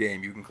point during the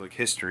game, you can click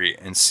history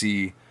and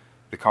see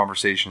the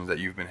conversations that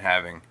you've been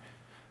having.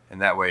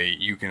 And that way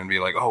you can be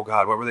like, oh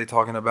God, what were they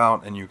talking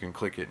about? And you can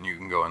click it and you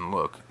can go and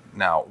look.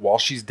 Now, while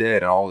she's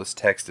dead and all this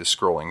text is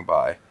scrolling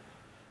by,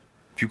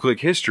 if you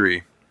click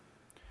history,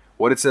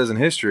 what it says in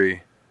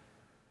history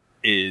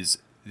is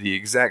the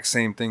exact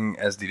same thing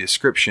as the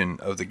description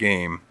of the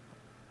game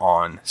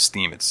on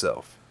Steam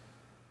itself.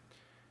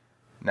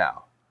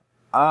 Now,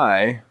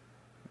 I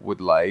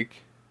would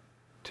like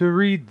to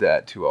read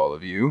that to all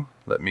of you.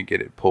 Let me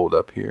get it pulled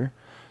up here.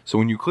 So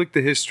when you click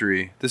the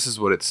history, this is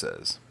what it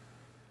says.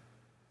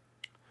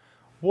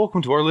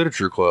 Welcome to our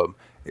literature club.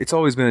 It's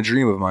always been a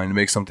dream of mine to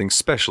make something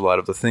special out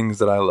of the things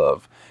that I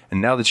love. And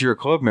now that you're a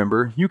club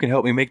member, you can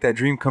help me make that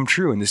dream come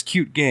true in this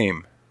cute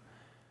game.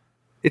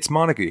 It's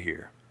Monika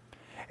here.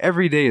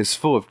 Every day is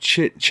full of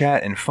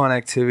chit-chat and fun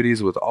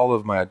activities with all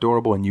of my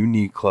adorable and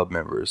unique club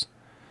members.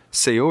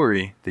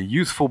 Sayori, the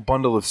youthful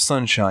bundle of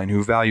sunshine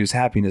who values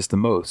happiness the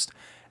most.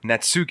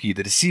 Natsuki,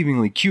 the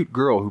deceivingly cute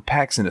girl who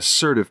packs an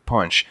assertive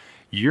punch.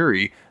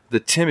 Yuri, the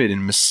timid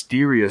and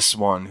mysterious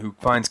one who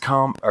finds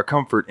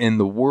comfort in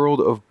the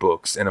world of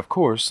books. And of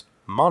course,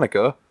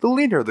 Monica, the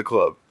leader of the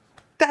club.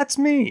 That's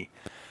me.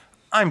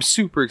 I'm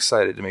super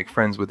excited to make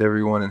friends with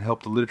everyone and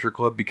help the literature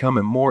club become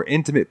a more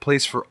intimate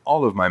place for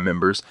all of my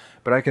members,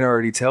 but I can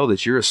already tell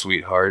that you're a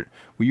sweetheart.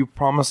 Will you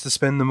promise to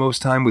spend the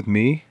most time with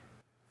me?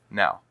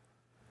 Now,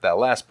 that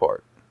last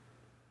part.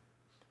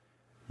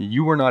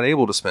 You were not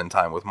able to spend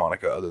time with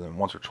Monica other than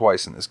once or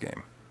twice in this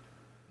game.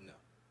 No.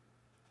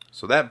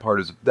 So that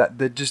part is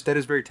that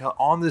is very tell.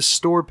 On this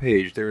store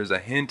page, there is a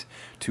hint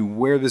to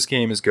where this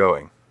game is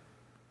going.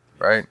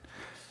 Right?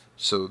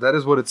 So that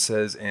is what it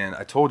says, and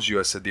I told you,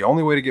 I said, the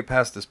only way to get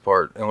past this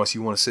part, unless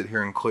you want to sit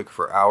here and click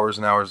for hours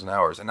and hours and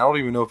hours, and I don't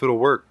even know if it'll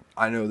work,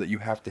 I know that you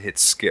have to hit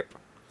skip.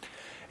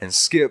 And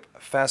skip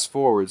fast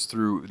forwards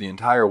through the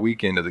entire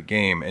weekend of the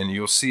game, and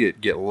you'll see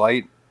it get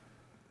light,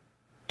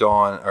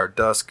 dawn, or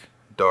dusk,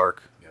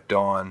 dark,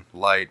 dawn,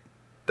 light,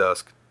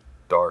 dusk,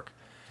 dark.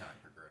 Time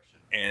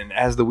progression. And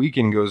as the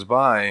weekend goes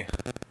by,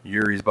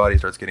 Yuri's body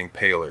starts getting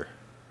paler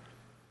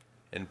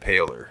and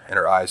paler, and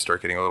her eyes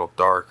start getting a little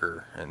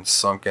darker and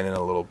sunken in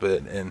a little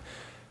bit, and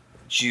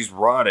she's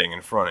rotting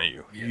in front of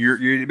you. Yes.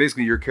 You're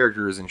basically, your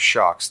character is in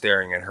shock,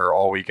 staring at her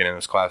all weekend in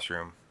this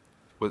classroom.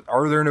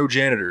 Are there no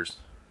janitors?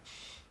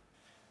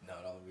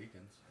 Not on the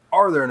weekends.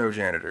 Are there no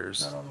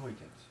janitors? Not on the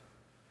weekends.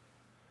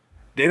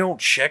 They don't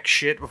check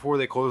shit before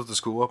they close the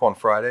school up on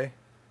Friday?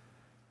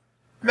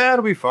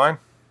 That'll be fine.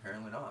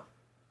 Apparently not.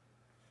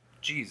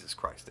 Jesus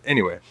Christ.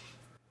 Anyway,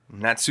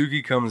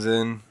 Natsuki comes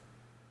in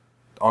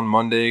on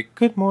Monday.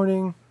 Good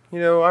morning.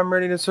 I'm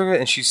ready to circle.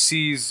 And she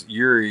sees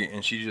Yuri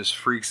and she just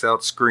freaks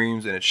out,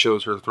 screams, and it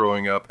shows her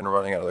throwing up and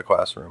running out of the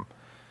classroom.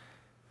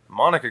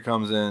 Monica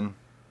comes in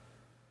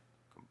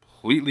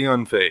completely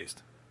unfazed.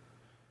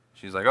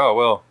 She's like, oh,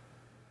 well,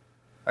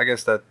 I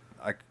guess that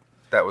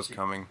was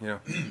coming,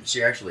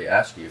 She actually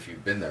asked you if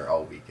you've been there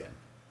all weekend.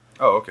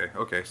 Oh,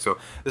 okay. So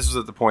this was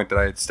at the point that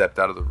I had stepped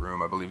out of the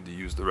room, I believe, to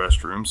use the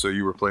restroom. So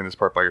you were playing this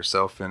part by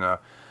yourself, and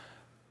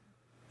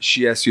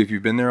she asked you if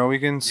you've been there all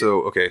weekend.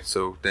 So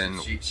so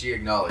then she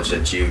acknowledged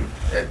that you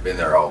had been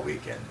there all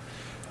weekend,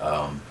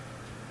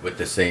 with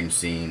the same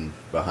scene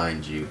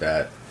behind you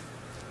that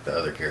the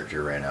other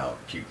character ran out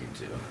puking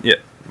to. Yeah,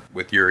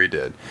 with Yuri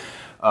did.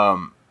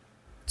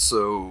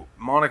 So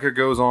Monica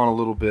goes on a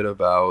little bit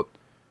about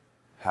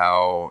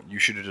how you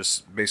should have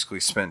just basically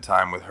spent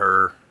time with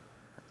her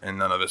and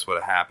none of this would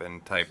have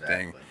happened type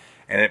thing.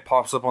 And it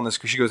pops up on the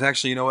screen. She goes,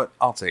 actually, you know what?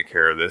 I'll take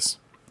care of this.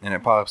 And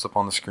it pops up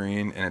on the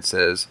screen and it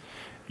says,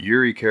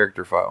 Yuri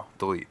character file,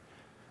 delete.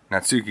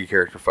 Natsuki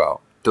character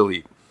file,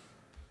 delete.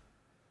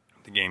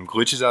 The game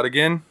glitches out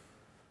again.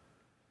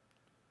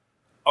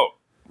 Oh,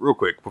 real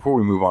quick, before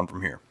we move on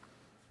from here.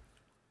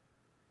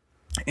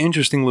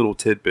 Interesting little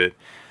tidbit.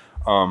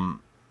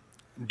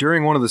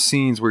 During one of the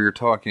scenes where you're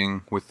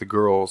talking with the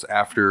girls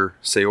after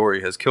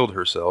Sayori has killed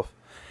herself,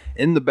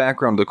 in the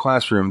background of the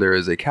classroom there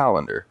is a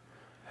calendar.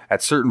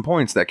 At certain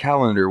points, that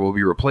calendar will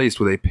be replaced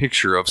with a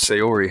picture of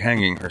Sayori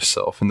hanging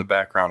herself in the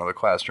background of the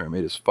classroom.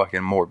 It is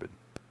fucking morbid.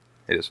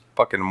 It is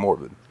fucking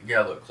morbid. You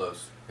gotta look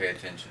close. Pay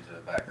attention to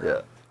the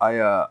background.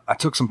 Yeah. I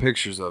took some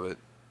pictures of it.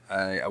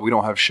 We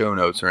don't have show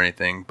notes or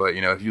anything, but,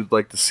 if you'd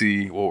like to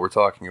see what we're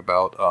talking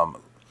about,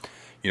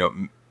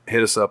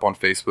 hit us up on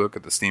Facebook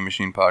at the Steam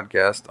Machine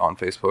Podcast on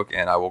Facebook,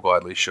 and I will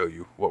gladly show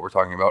you what we're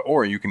talking about.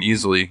 Or you can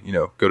easily,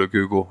 go to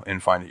Google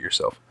and find it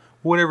yourself.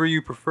 Whatever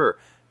you prefer.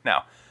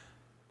 Now,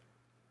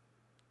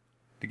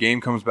 the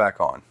game comes back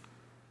on.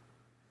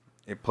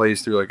 It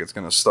plays through like it's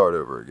going to start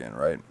over again,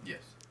 right? Yes.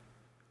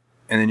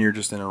 And then you're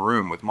just in a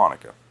room with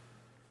Monica.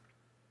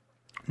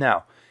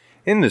 Now,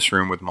 in this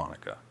room with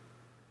Monica,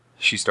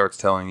 she starts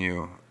telling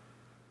you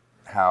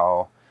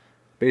how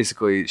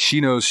basically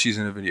she knows she's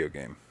in a video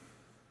game.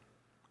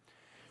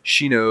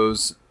 She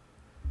knows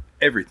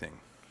everything.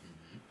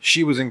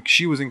 She was in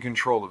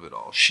control of it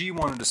all. She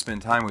wanted to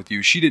spend time with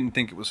you. She didn't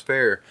think it was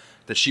fair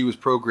that she was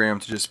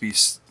programmed to just be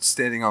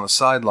standing on the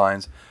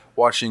sidelines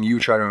watching you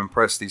try to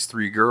impress these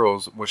three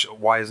girls.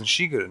 Why isn't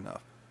she good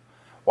enough?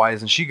 Why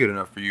isn't she good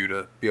enough for you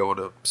to be able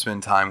to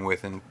spend time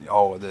with and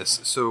all of this?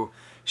 So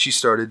she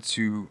started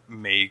to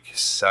make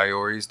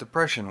Sayori's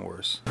depression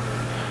worse.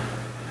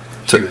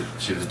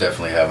 She was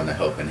definitely having a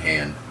helping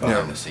hand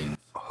behind the scenes.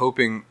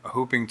 Hoping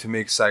to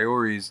make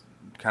Sayori's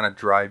kind of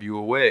drive you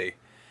away.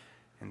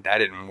 And that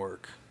didn't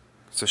work.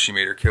 So she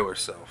made her kill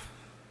herself.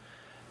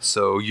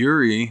 So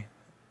Yuri,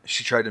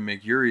 she tried to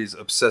make Yuri's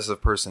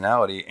obsessive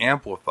personality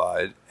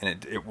amplified,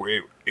 and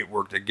it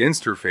worked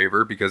against her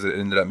favor because it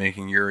ended up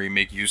making Yuri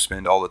make you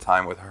spend all the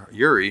time with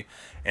Yuri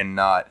and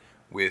not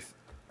with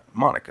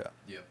Monica.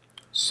 Yep.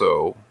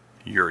 So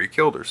Yuri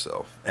killed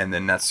herself. And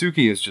then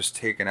Natsuki is just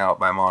taken out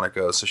by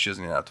Monica so she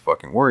doesn't even have to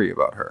fucking worry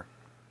about her.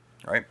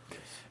 Right?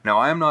 Now,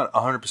 I am not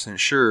 100%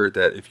 sure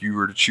that if you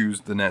were to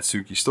choose the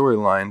Natsuki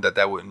storyline,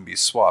 that wouldn't be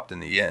swapped in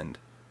the end.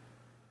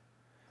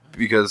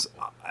 because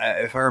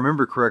if I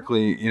remember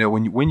correctly,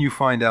 when you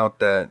find out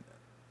that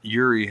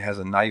Yuri has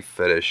a knife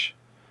fetish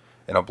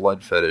and a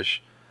blood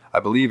fetish, I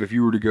believe if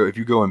you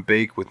go and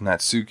bake with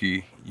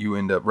Natsuki, you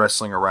end up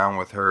wrestling around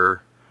with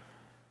her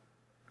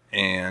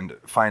and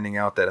finding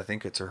out that I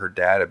think it's her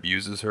dad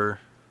abuses her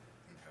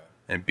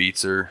and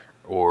beats her,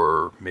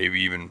 or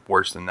maybe even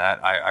worse than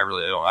that. I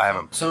really don't. I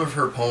haven't. Some of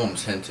her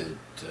poems hinted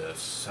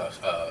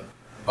to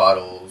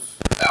bottles,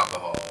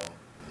 alcohol,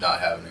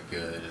 not having a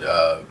good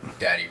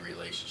daddy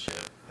relationship.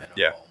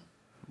 Yeah.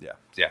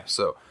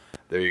 So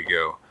there you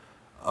go.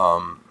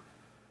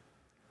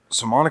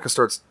 So Monica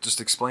starts just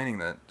explaining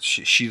that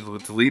she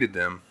deleted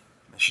them.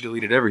 She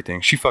deleted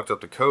everything. She fucked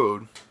up the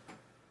code.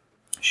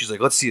 She's like,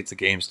 let's see if the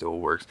game still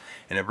works.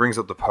 And it brings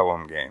up the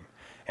poem game.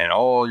 And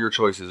all your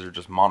choices are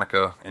just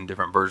Monica and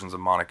different versions of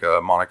Monica.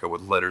 Monica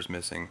with letters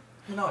missing.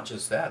 Not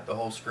just that. The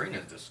whole screen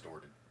is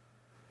distorted.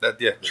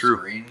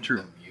 True.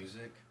 The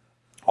music.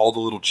 All the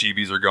little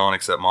chibis are gone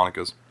except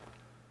Monica's.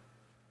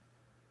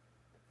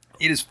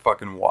 It is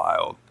fucking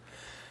wild.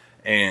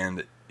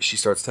 And she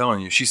starts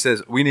telling you. She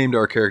says, we named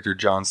our character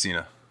John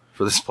Cena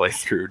for this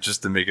playthrough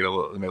just to make it a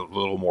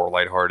little more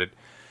lighthearted.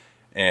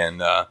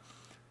 And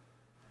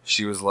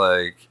she was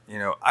like,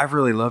 I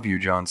really love you,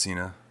 John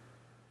Cena.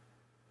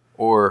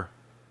 Or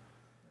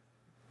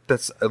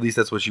that's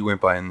what you went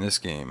by in this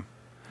game.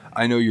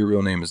 I know your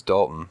real name is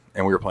Dalton,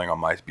 and we were playing on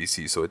my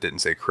PC, so it didn't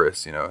say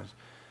Chris.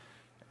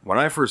 When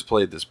I first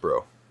played this,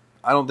 bro,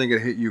 I don't think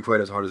it hit you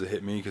quite as hard as it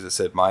hit me because it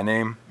said my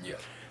name. Yeah.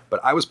 But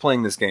I was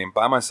playing this game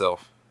by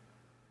myself.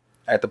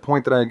 At the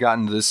point that I had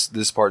gotten to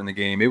this part in the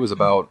game, it was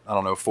about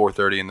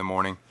 4:30 in the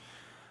morning.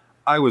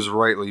 I was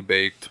rightly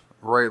baked,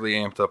 rightly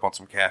amped up on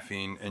some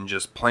caffeine, and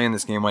just playing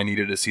this game. I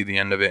needed to see the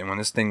end of it, and when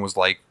this thing was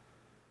like,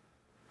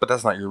 but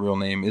that's not your real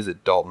name, is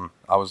it, Dalton?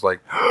 I was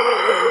like,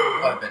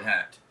 I've been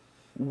hacked.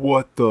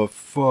 What the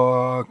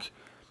fuck?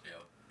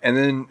 Yep. And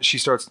then she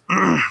starts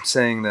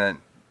saying that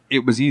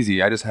it was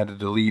easy. I just had to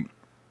delete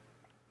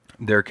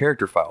their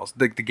character files.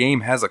 The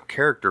game has a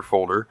character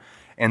folder,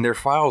 and their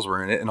files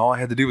were in it, and all I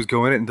had to do was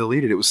go in it and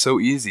delete it. It was so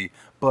easy.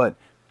 But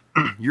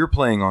you're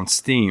playing on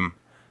Steam,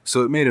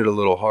 so it made it a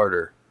little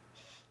harder.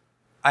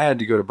 I had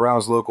to go to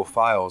Browse Local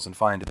Files and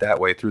find it that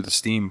way through the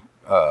Steam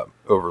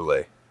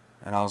overlay.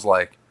 And I was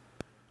like,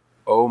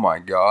 oh my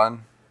god,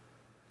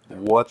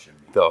 what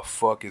the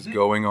fuck is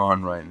going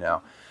on right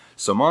now?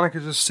 So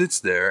Monica just sits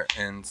there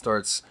and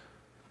starts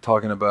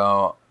talking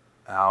about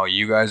how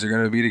you guys are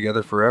going to be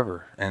together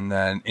forever, and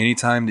that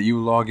anytime that you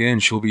log in,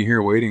 she'll be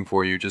here waiting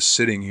for you, just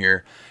sitting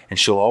here, and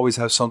she'll always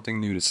have something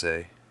new to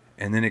say.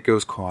 And then it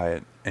goes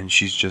quiet, and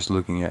she's just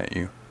looking at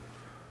you.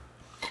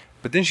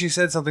 But then she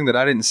said something that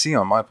I didn't see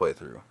on my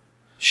playthrough.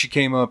 She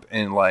came up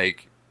and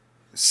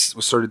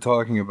started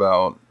talking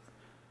about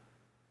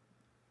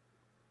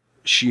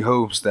she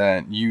hopes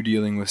that you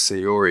dealing with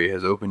Sayori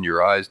has opened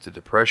your eyes to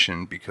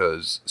depression,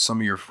 because some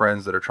of your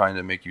friends that are trying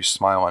to make you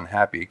smile and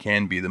happy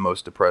can be the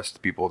most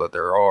depressed people that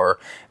there are.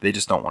 They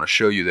just don't want to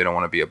show you. They don't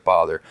want to be a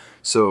bother.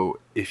 So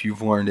if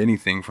you've learned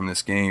anything from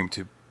this game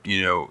to,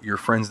 your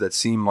friends that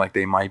seem like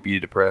they might be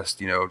depressed,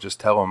 just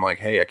tell them like,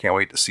 hey, I can't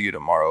wait to see you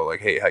tomorrow. Like,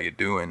 hey, how you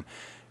doing?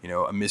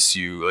 I miss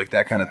you, like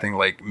that kind of thing.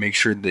 Like, make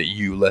sure that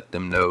you let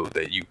them know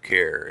that you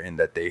care and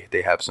that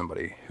they have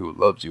somebody who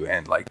loves you.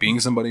 And like, being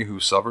somebody who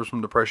suffers from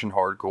depression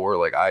hardcore,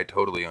 like, I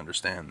totally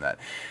understand that.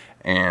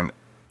 And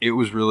it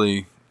was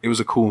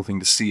a cool thing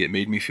to see. It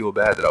made me feel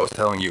bad that I was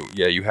telling you,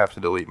 yeah, you have to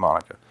delete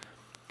Monica.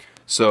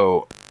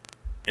 So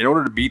in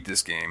order to beat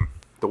this game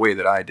the way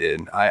that I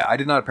did, I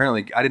did not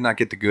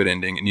get the good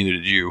ending, and neither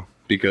did you,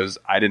 because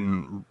I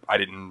didn't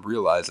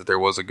realize that there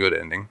was a good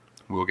ending.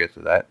 We'll get to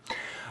that.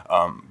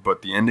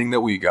 But the ending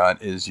that we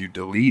got is you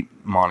delete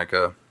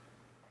Monica.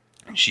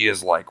 She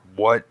is like,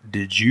 what?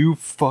 Did you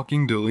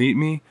fucking delete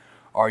me?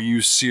 Are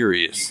you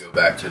serious? You go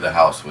back to the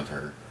house with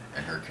her,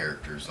 and her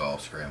character's all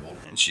scrambled.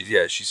 And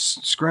she's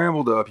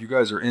scrambled up. You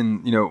guys are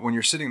in, when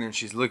you're sitting there and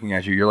she's looking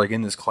at you, you're like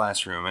in this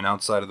classroom, and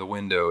outside of the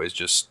window is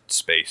just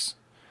space.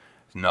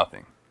 There's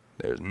nothing.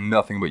 There's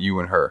nothing but you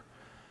and her.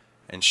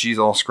 And she's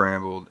all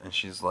scrambled, and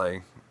she's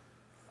like,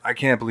 I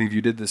can't believe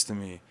you did this to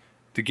me.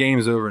 The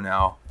game's over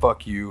now.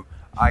 Fuck you.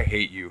 I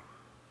hate you.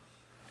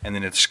 And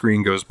then the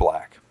screen goes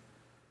black.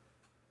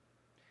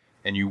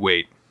 And you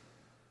wait.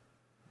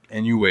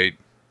 And you wait.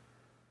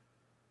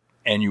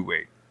 And you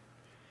wait.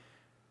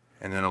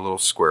 And then a little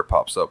square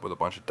pops up with a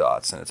bunch of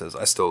dots, and it says,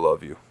 I still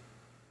love you.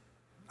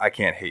 I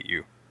can't hate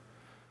you.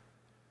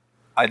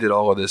 I did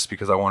all of this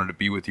because I wanted to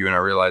be with you, and I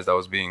realized I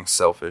was being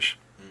selfish.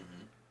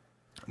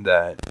 Mm-hmm.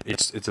 That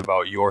it's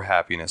about your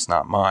happiness,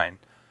 not mine.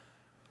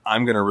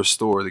 I'm going to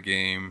restore the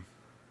game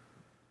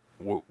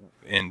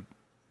and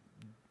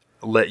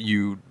let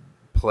you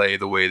play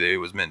the way that it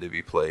was meant to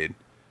be played.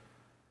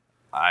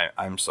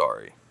 I'm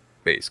sorry,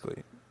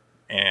 basically.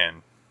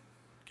 And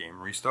game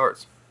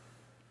restarts.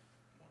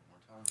 One more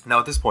time. Now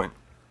at this point,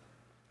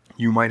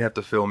 you might have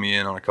to fill me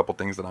in on a couple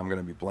things that I'm going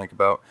to be blank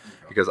about,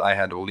 because I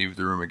had to leave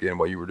the room again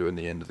while you were doing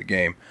the end of the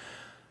game.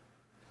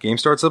 Game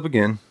starts up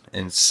again,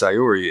 and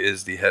Sayori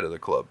is the head of the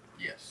club.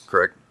 Yes.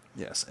 Correct?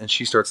 Yes, and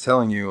she starts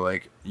telling you,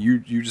 like, you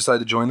decide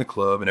to join the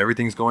club and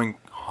everything's going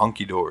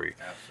hunky-dory.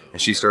 Absolutely.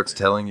 And she starts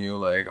telling you,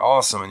 like,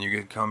 awesome, and you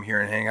can come here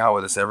and hang out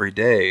with us every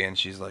day. And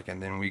she's like,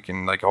 and then we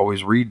can, like,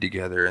 always read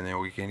together, and then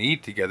we can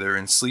eat together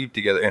and sleep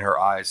together. And her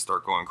eyes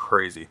start going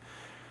crazy,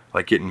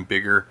 like, getting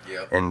bigger.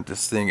 Yep. And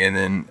this thing, and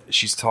then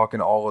she's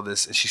talking all of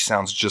this, and she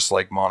sounds just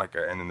like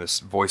Monica. And then this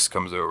voice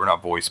comes over,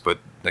 not voice, but,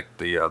 like,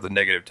 the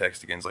negative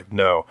text again is like,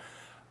 no,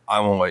 I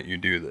won't let you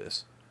do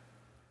this.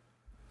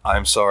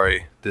 I'm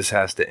sorry, this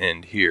has to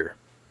end here.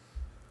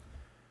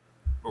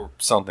 Or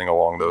something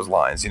along those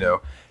lines, you know?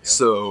 Yep.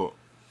 So,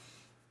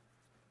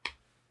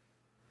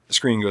 the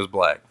screen goes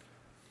black.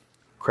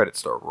 Credits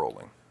start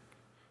rolling.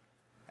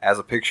 As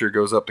a picture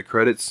goes up the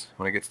credits,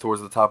 when it gets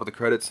towards the top of the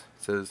credits,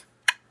 it says,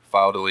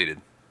 file deleted.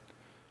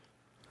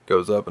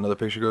 Goes up, another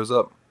picture goes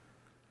up.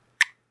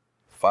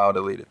 File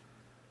deleted.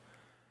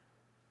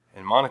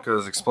 And Monica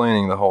is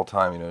explaining the whole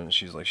time, you know, and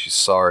she's like, she's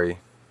sorry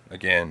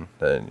again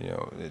that, you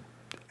know,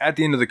 at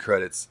the end of the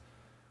credits,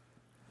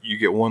 you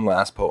get one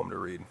last poem to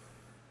read.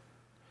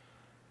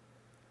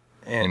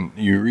 And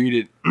you read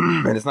it,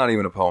 and it's not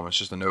even a poem, it's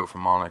just a note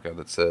from Monica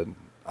that said,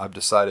 I've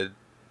decided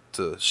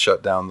to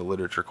shut down the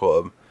literature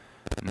club.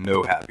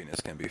 No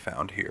happiness can be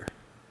found here.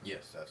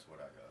 Yes, that's what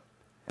I got.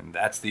 And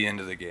that's the end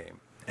of the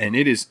game. And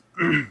it is,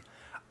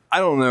 I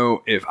don't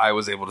know if I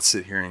was able to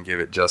sit here and give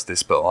it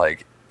justice, but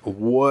like,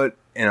 what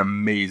an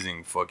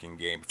amazing fucking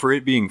game. For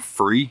it being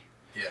free.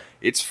 Yeah.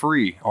 It's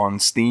free on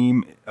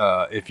Steam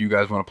if you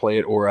guys want to play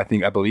it, or I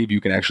believe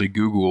you can actually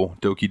Google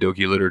Doki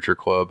Doki Literature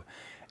Club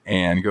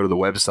and go to the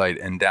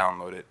website and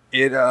download it.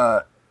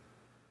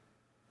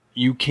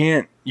 You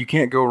can't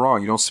go wrong.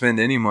 You don't spend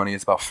any money.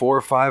 It's about 4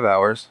 or 5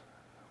 hours.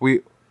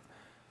 It's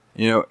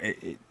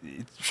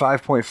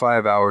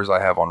 5.5 hours I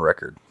have on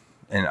record,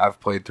 and I've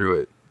played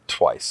through it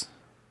twice.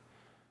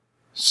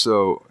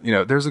 So, you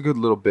know, there's a good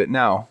little bit.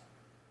 Now,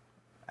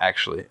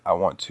 actually, I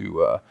want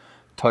to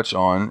touch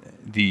on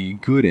the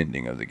good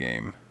ending of the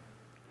game.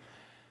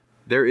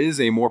 There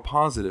is a more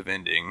positive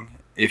ending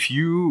if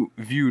you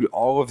viewed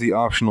all of the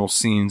optional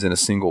scenes in a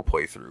single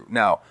playthrough.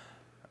 Now,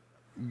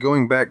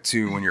 going back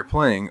to when you're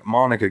playing,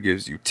 Monica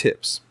gives you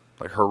tips,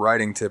 like her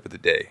writing tip of the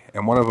day.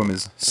 And one of them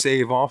is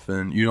save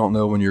often. You don't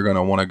know when you're going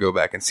to want to go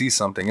back and see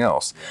something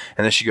else.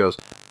 And then she goes,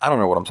 I don't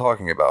know what I'm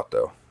talking about,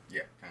 though.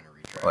 Yeah, kind of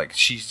retract. Like,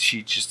 she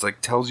just,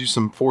 like, tells you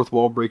some fourth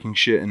wall breaking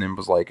shit and then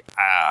was like,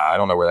 I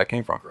don't know where that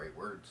came from. Great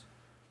words.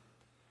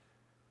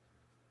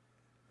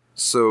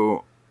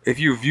 So, if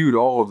you viewed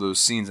all of those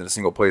scenes in a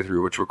single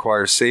playthrough, which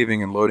requires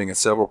saving and loading at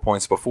several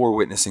points before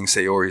witnessing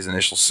Sayori's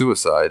initial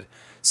suicide,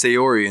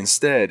 Sayori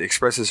instead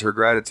expresses her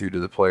gratitude to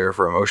the player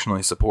for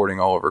emotionally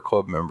supporting all of her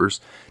club members,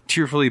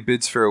 tearfully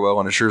bids farewell,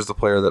 and assures the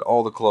player that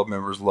all the club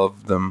members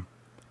loved them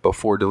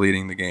before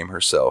deleting the game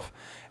herself.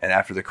 And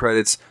after the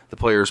credits, the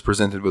player is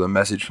presented with a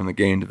message from the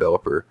game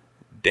developer,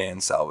 Dan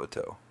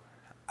Salvato.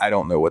 I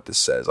don't know what this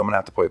says. I'm going to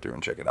have to play through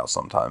and check it out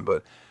sometime,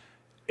 but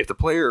if the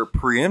player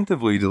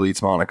preemptively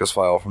deletes Monica's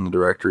file from the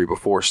directory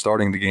before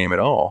starting the game at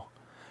all,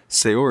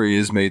 Sayori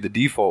is made the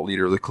default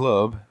leader of the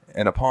club,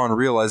 and upon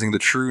realizing the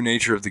true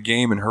nature of the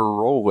game and her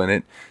role in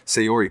it,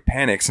 Sayori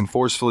panics and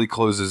forcefully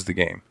closes the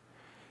game.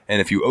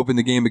 And if you open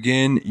the game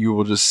again, you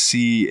will just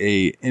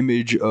see an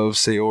image of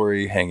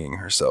Sayori hanging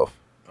herself.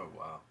 Oh,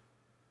 wow.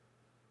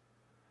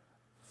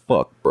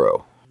 Fuck,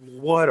 bro.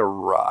 What a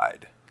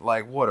ride.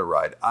 Like, what a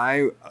ride.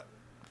 I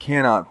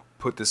cannot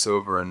put this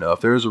over enough.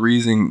 There's a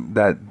reason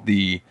that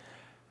the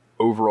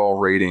overall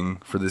rating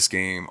for this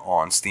game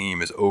on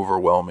Steam is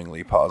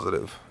overwhelmingly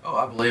positive. Oh,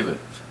 I believe it.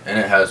 And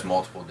it has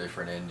multiple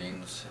different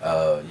endings.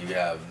 You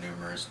have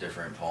numerous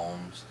different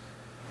poems.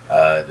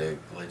 The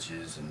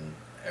glitches and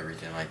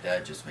everything like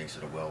that just makes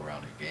it a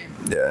well-rounded game.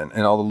 Yeah,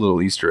 and all the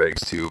little Easter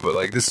eggs too. But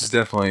like, this is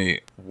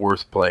definitely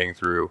worth playing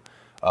through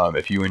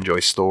if you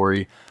enjoy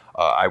story.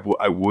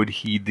 I would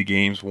heed the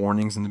game's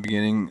warnings in the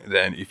beginning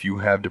that if you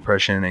have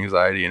depression and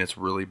anxiety and it's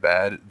really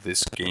bad,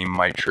 this game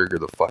might trigger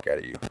the fuck out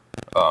of you.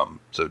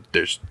 So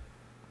there's,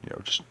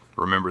 just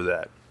remember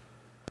that.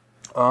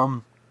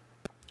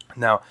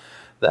 Now,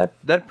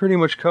 that pretty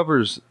much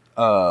covers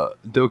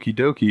Doki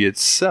Doki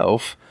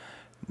itself.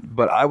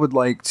 But I would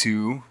like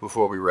to,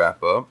 before we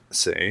wrap up,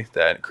 say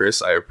that,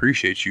 Chris, I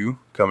appreciate you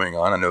coming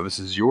on. I know this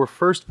is your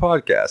first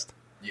podcast.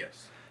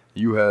 Yes. I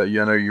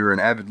know you're an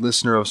avid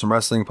listener of some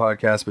wrestling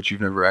podcasts, but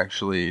you've never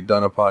actually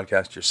done a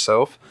podcast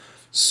yourself.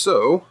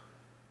 So,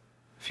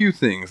 a few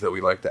things that we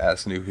like to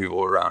ask new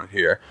people around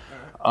here.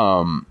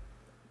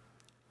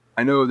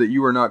 I know that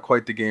you are not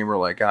quite the gamer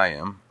like I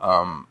am.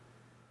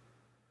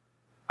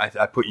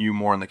 I put you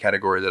more in the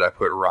category that I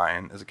put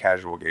Ryan as a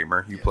casual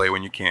gamer. You play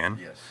when you can.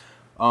 Yes.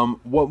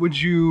 What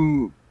would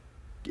you,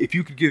 if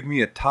you could give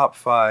me a top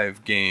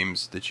 5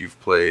 games that you've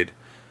played,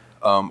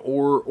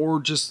 or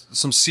just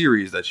some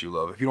series that you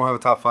love. If you don't have a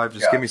top 5,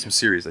 just give me some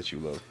series that you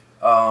love.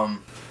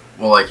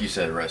 Well, like you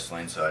said,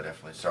 wrestling, so I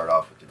definitely start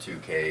off with the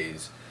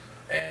 2Ks,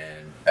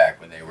 and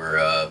back when they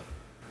were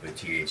with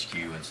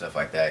THQ and stuff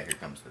like that, Here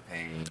Comes the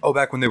Pain. Oh,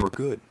 back when they were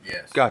good.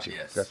 Yes. Gotcha.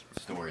 Yes. Gotcha.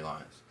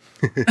 Storylines.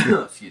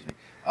 Excuse me.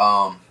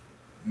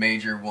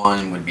 major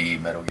one would be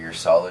Metal Gear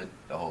Solid,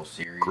 the whole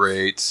series.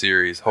 Great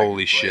series.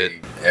 Holy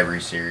shit.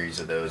 Every series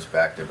of those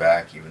back to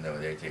back, even though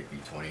they take me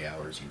 20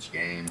 hours each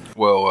game.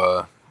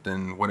 Well,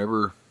 then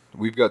whenever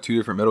we've got 2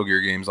 different Metal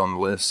Gear games on the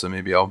list, so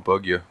maybe I'll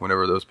bug you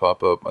whenever those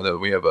pop up. I know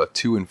we have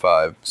 2 and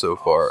 5 so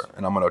far,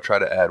 and I'm gonna try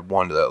to add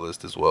 1 to that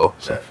list as well.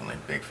 So. Definitely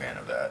big fan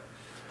of that.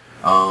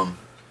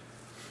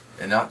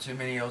 And not too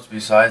many else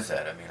besides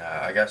that. I mean,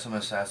 I got some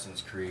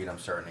Assassin's Creed I'm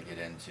starting to get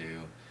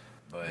into,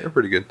 but They're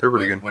pretty good. They're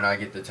pretty good. When I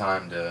get the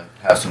time to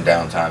have some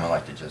downtime, I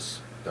like to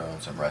just throw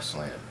in some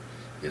wrestling and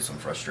get some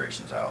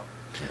frustrations out.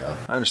 You know?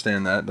 I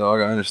understand that,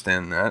 dog. I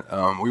understand that.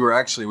 We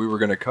were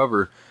going to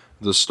cover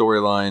the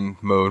storyline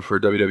mode for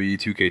WWE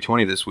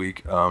 2K20 this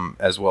week,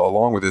 as well,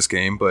 along with this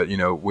game. But you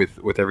know,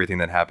 with everything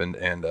that happened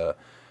and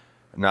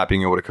not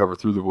being able to cover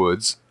Through the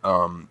Woods,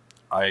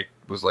 I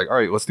was like, all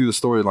right, let's do the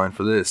storyline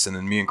for this. And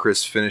then me and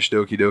Chris finished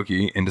Doki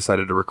Doki and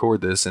decided to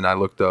record this. And I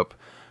looked up,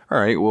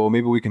 all right, well,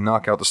 maybe we can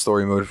knock out the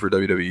story mode for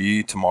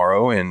WWE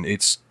tomorrow. And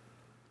it's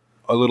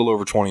a little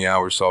over 20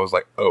 hours. So I was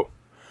like, oh,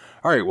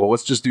 all right, well,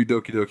 let's just do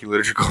Doki Doki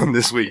Literature Club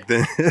this week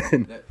then.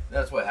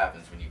 That's what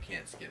happens when you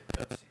can't skip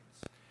cutscenes.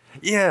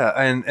 Yeah,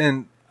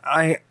 and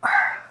all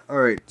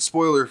right,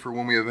 spoiler for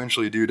when we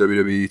eventually do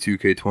WWE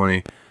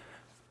 2K20.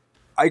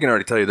 I can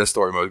already tell you this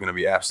story mode is going to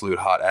be absolute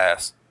hot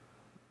ass.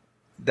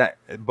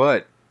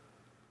 But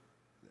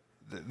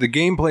the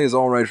gameplay is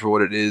all right for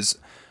what it is.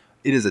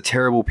 It is a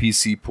terrible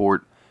PC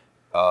port.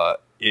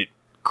 It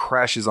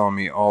crashes on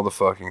me all the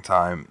fucking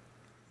time.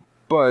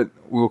 But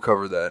we'll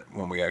cover that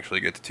when we actually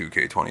get to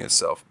 2K20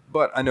 itself.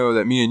 But I know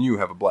that me and you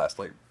have a blast.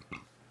 Like,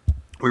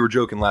 we were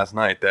joking last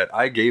night that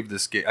I gave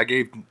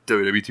WWE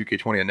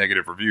 2K20 a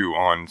negative review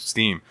on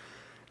Steam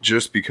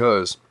just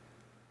because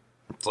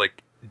it's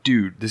like,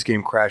 dude, this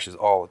game crashes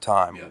all the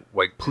time. Yeah.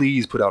 Like,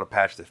 please put out a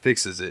patch that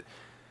fixes it.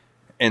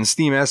 And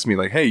Steam asked me,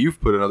 like, hey, you've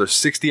put another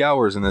 60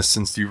 hours in this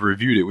since you've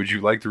reviewed it. Would you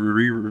like to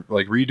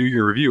redo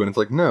your review? And it's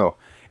like, no.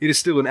 It is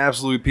still an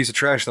absolute piece of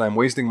trash that I'm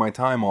wasting my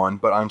time on,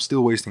 but I'm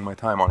still wasting my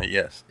time on it,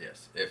 yes.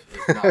 Yes,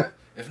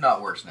 if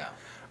not worse now.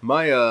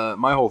 My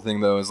whole thing,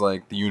 though, is,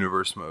 like, the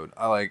universe mode.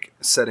 I like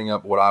setting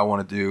up what I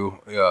want to do,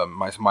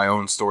 my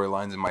own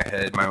storylines in my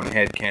head, my own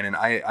headcanon.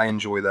 I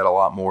enjoy that a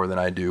lot more than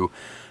I do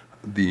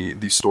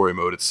the story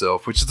mode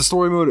itself, which the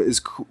story mode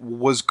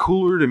was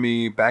cooler to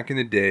me back in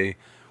the day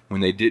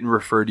when they didn't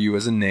refer to you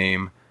as a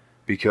name,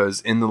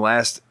 because in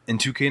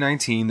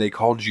 2K19 they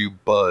called you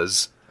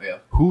Buzz. Yeah.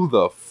 Who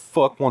the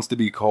fuck wants to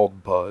be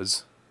called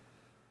Buzz?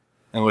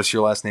 Unless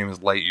your last name is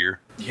Lightyear.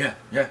 Yeah.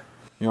 You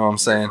know what I'm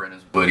saying? Your friend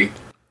is Buddy.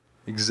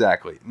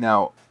 Exactly.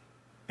 Now,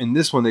 in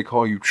this one they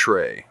call you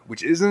Trey,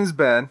 which isn't as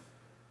bad,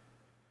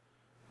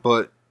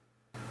 but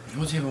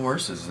what's even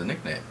worse is the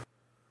nickname.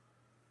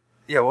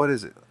 Yeah, what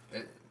is it?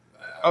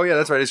 Oh yeah,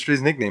 that's right.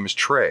 His nickname is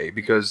Trey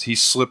because he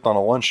slipped on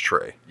a lunch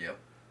tray. Yep.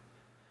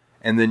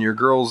 And then your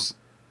girl's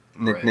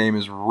nickname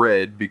is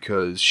Red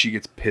because she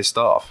gets pissed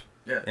off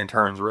and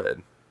turns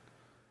red.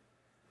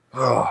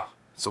 Ugh,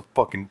 so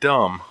fucking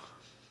dumb.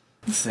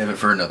 Save it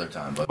for another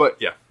time. But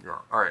yeah, you're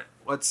wrong. All right,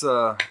 let's.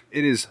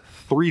 It is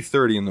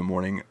 3:30 in the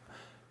morning,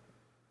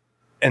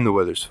 and the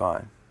weather's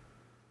fine.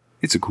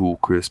 It's a cool,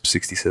 crisp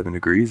 67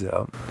 degrees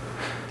out.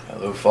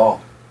 Hello,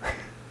 fall.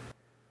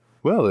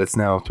 Well, it's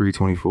now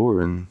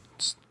 3:24 and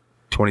it's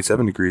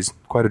 27 degrees.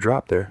 Quite a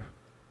drop there.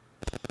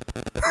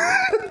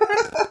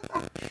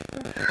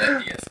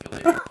 That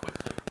de-escalated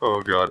quickly.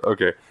 Oh god.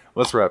 Okay,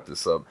 let's wrap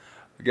this up,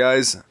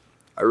 guys.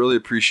 I really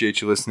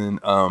appreciate you listening.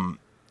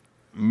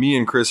 Me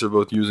and Chris are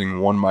both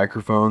using one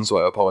microphone, so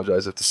I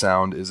apologize if the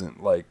sound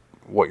isn't like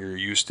what you're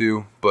used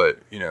to. But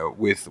you know,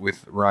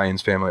 with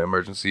Ryan's family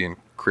emergency and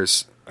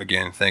Chris,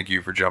 again, thank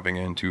you for jumping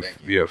in to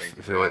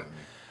fill it.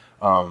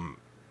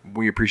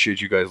 We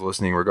appreciate you guys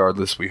listening.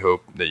 Regardless, we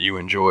hope that you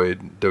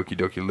enjoyed Doki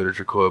Doki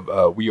Literature Club.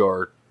 We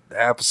are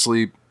half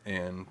asleep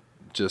and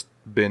just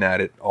been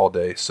at it all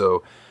day,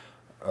 so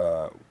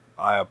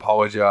I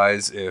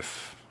apologize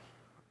if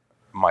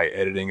my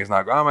editing is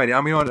not.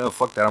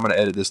 Fuck that. I'm gonna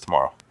edit this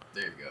tomorrow.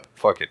 There you go.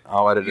 Fuck it.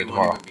 I'll edit it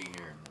tomorrow. Won't even be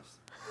here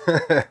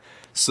in this.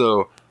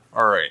 So,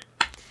 all right.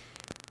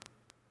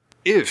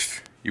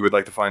 If you would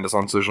like to find us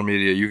on social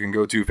media, you can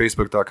go to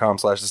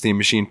facebook.com/The Steam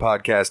Machine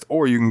Podcast,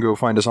 or you can go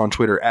find us on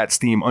Twitter at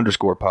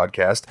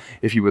Steam_podcast.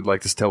 If you would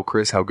like to tell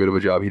Chris how good of a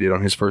job he did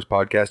on his first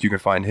podcast, you can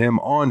find him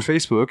on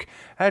Facebook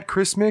at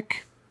Chris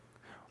Mick.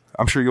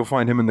 I'm sure you'll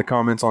find him in the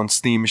comments on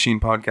Steam Machine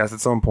Podcast at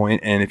some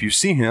point, and if you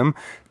see him,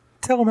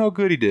 tell him how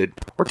good he did,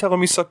 or tell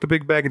him he sucked a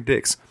big bag of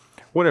dicks.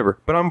 Whatever,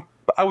 but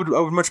I would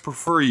much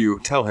prefer you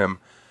tell him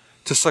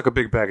to suck a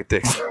big bag of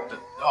dicks.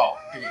 Oh,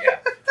 yeah.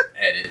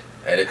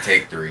 Edit,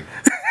 take 3.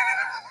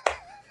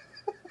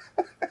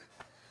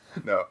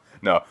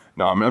 No,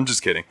 I'm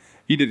just kidding.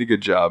 He did a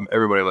good job.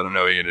 Everybody let him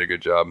know he did a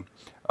good job.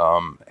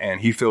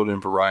 And he filled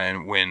in for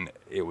Ryan when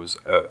it was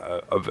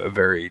a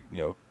very,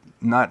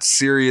 not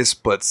serious,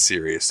 but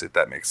serious, if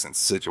that makes sense,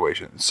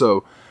 situation.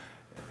 So,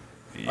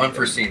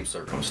 unforeseen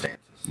circumstances.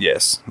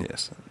 Yes.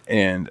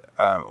 And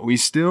we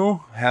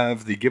still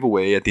have the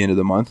giveaway at the end of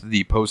the month.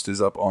 The post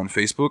is up on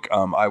Facebook.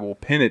 I will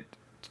pin it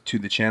to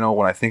the channel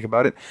when I think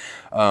about it.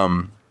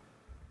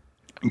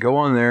 Go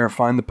on there,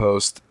 find the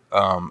post.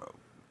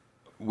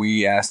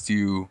 We asked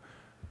you,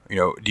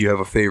 do you have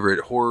a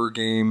favorite horror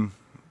game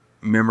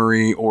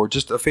memory or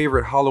just a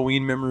favorite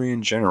Halloween memory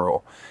in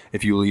general?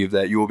 If you leave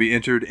that, you will be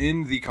entered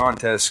in the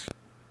contest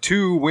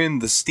to win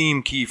the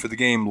Steam key for the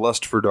game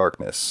Lust for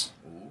Darkness.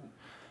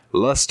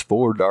 Lust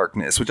for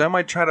Darkness, which I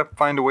might try to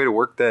find a way to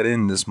work that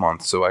in this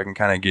month so I can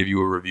kind of give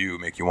you a review,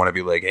 make you want to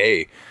be like,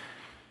 hey,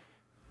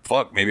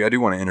 fuck, maybe I do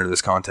want to enter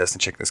this contest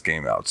and check this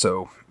game out.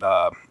 So,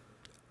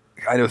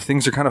 I know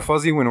things are kind of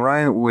fuzzy when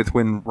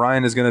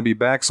Ryan is going to be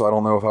back, so I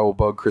don't know if I will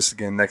bug Chris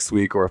again next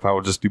week or if I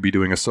will just be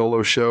doing a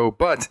solo show,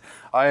 but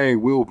I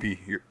will be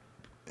here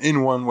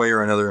in one way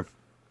or another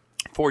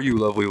for you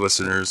lovely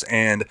listeners.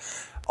 And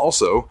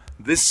also,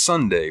 this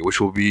Sunday, which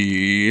will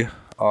be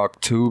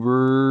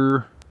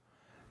October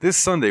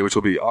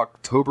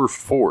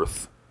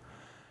 4th,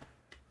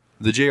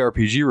 the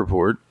JRPG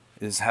Report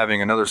is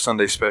having another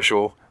Sunday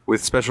special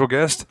with special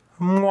guest,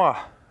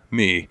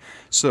 me.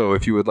 So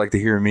if you would like to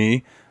hear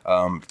me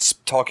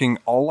talking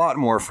a lot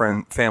more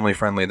family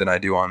friendly than I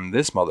do on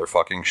this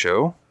motherfucking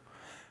show,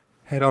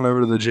 head on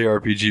over to the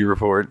JRPG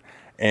Report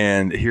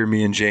and hear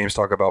me and James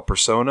talk about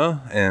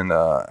Persona and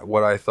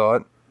what I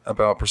thought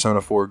about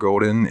Persona 4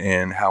 Golden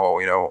and how,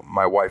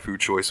 my waifu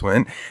choice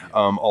went.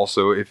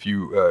 Also, if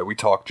we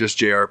talk just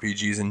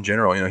JRPGs in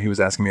general, he was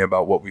asking me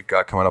about what we've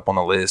got coming up on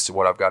the list,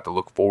 what I've got to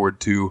look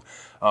forward to.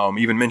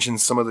 Even mentioned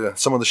some of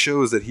the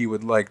shows that he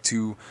would like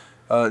to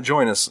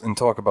join us and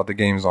talk about the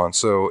games on.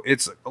 So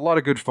it's a lot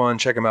of good fun.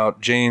 Check him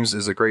out. James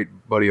is a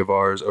great buddy of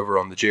ours over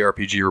on the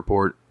JRPG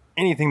Report.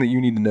 Anything that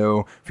you need to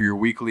know for your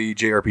weekly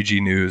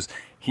JRPG news,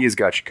 he has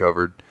got you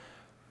covered.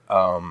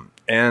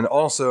 And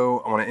also,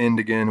 I want to end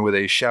again with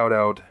a shout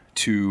out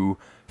to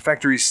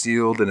Factory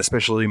Sealed and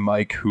especially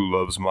Mike, who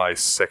loves my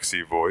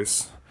sexy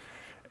voice.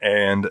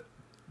 And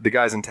the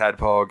guys in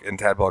Tadpog and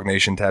Tadpog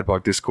Nation,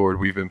 Tadpog Discord,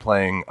 we've been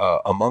playing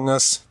Among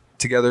Us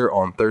together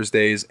on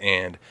Thursdays,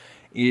 and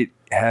it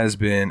has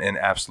been an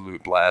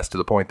absolute blast to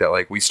the point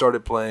that we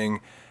started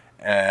playing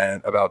at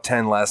about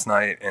 10 last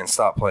night and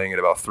stopped playing at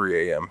about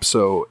 3 a.m.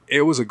 So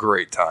it was a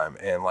great time,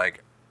 and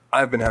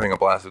I've been having a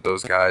blast with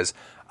those guys.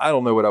 I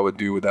don't know what I would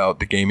do without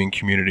the gaming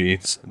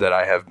communities that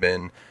I have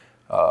been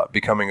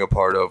becoming a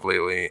part of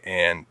lately.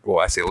 And, well,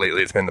 I say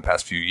lately, it's been the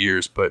past few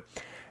years,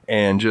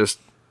 and just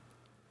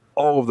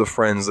all of the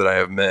friends that I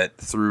have met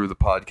through the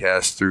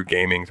podcast, through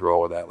gaming, through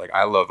all of that.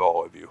 I love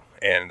all of you.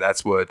 And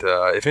that's what,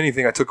 if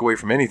anything, I took away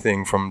from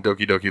anything from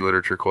Doki Doki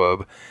Literature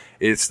Club,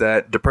 it's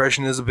that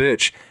depression is a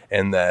bitch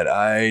and that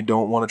I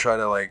don't want to try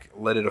to,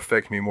 let it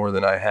affect me more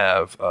than I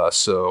have.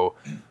 So,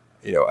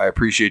 I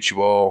appreciate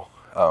you all.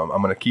 I'm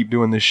going to keep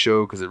doing this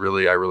show because I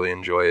really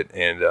enjoy it.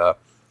 And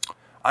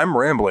I'm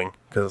rambling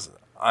because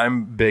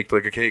I'm baked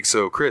like a cake.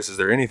 So, Chris, is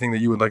there anything that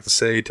you would like to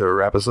say to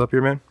wrap us up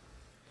here, man?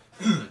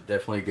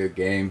 Definitely a good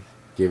game.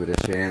 Give it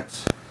a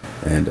chance.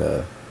 And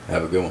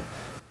have a good one.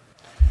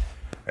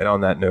 And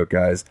on that note,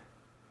 guys,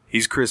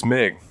 he's Chris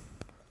Mig.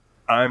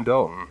 I'm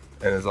Dalton.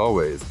 And as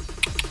always,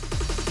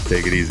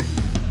 take it easy.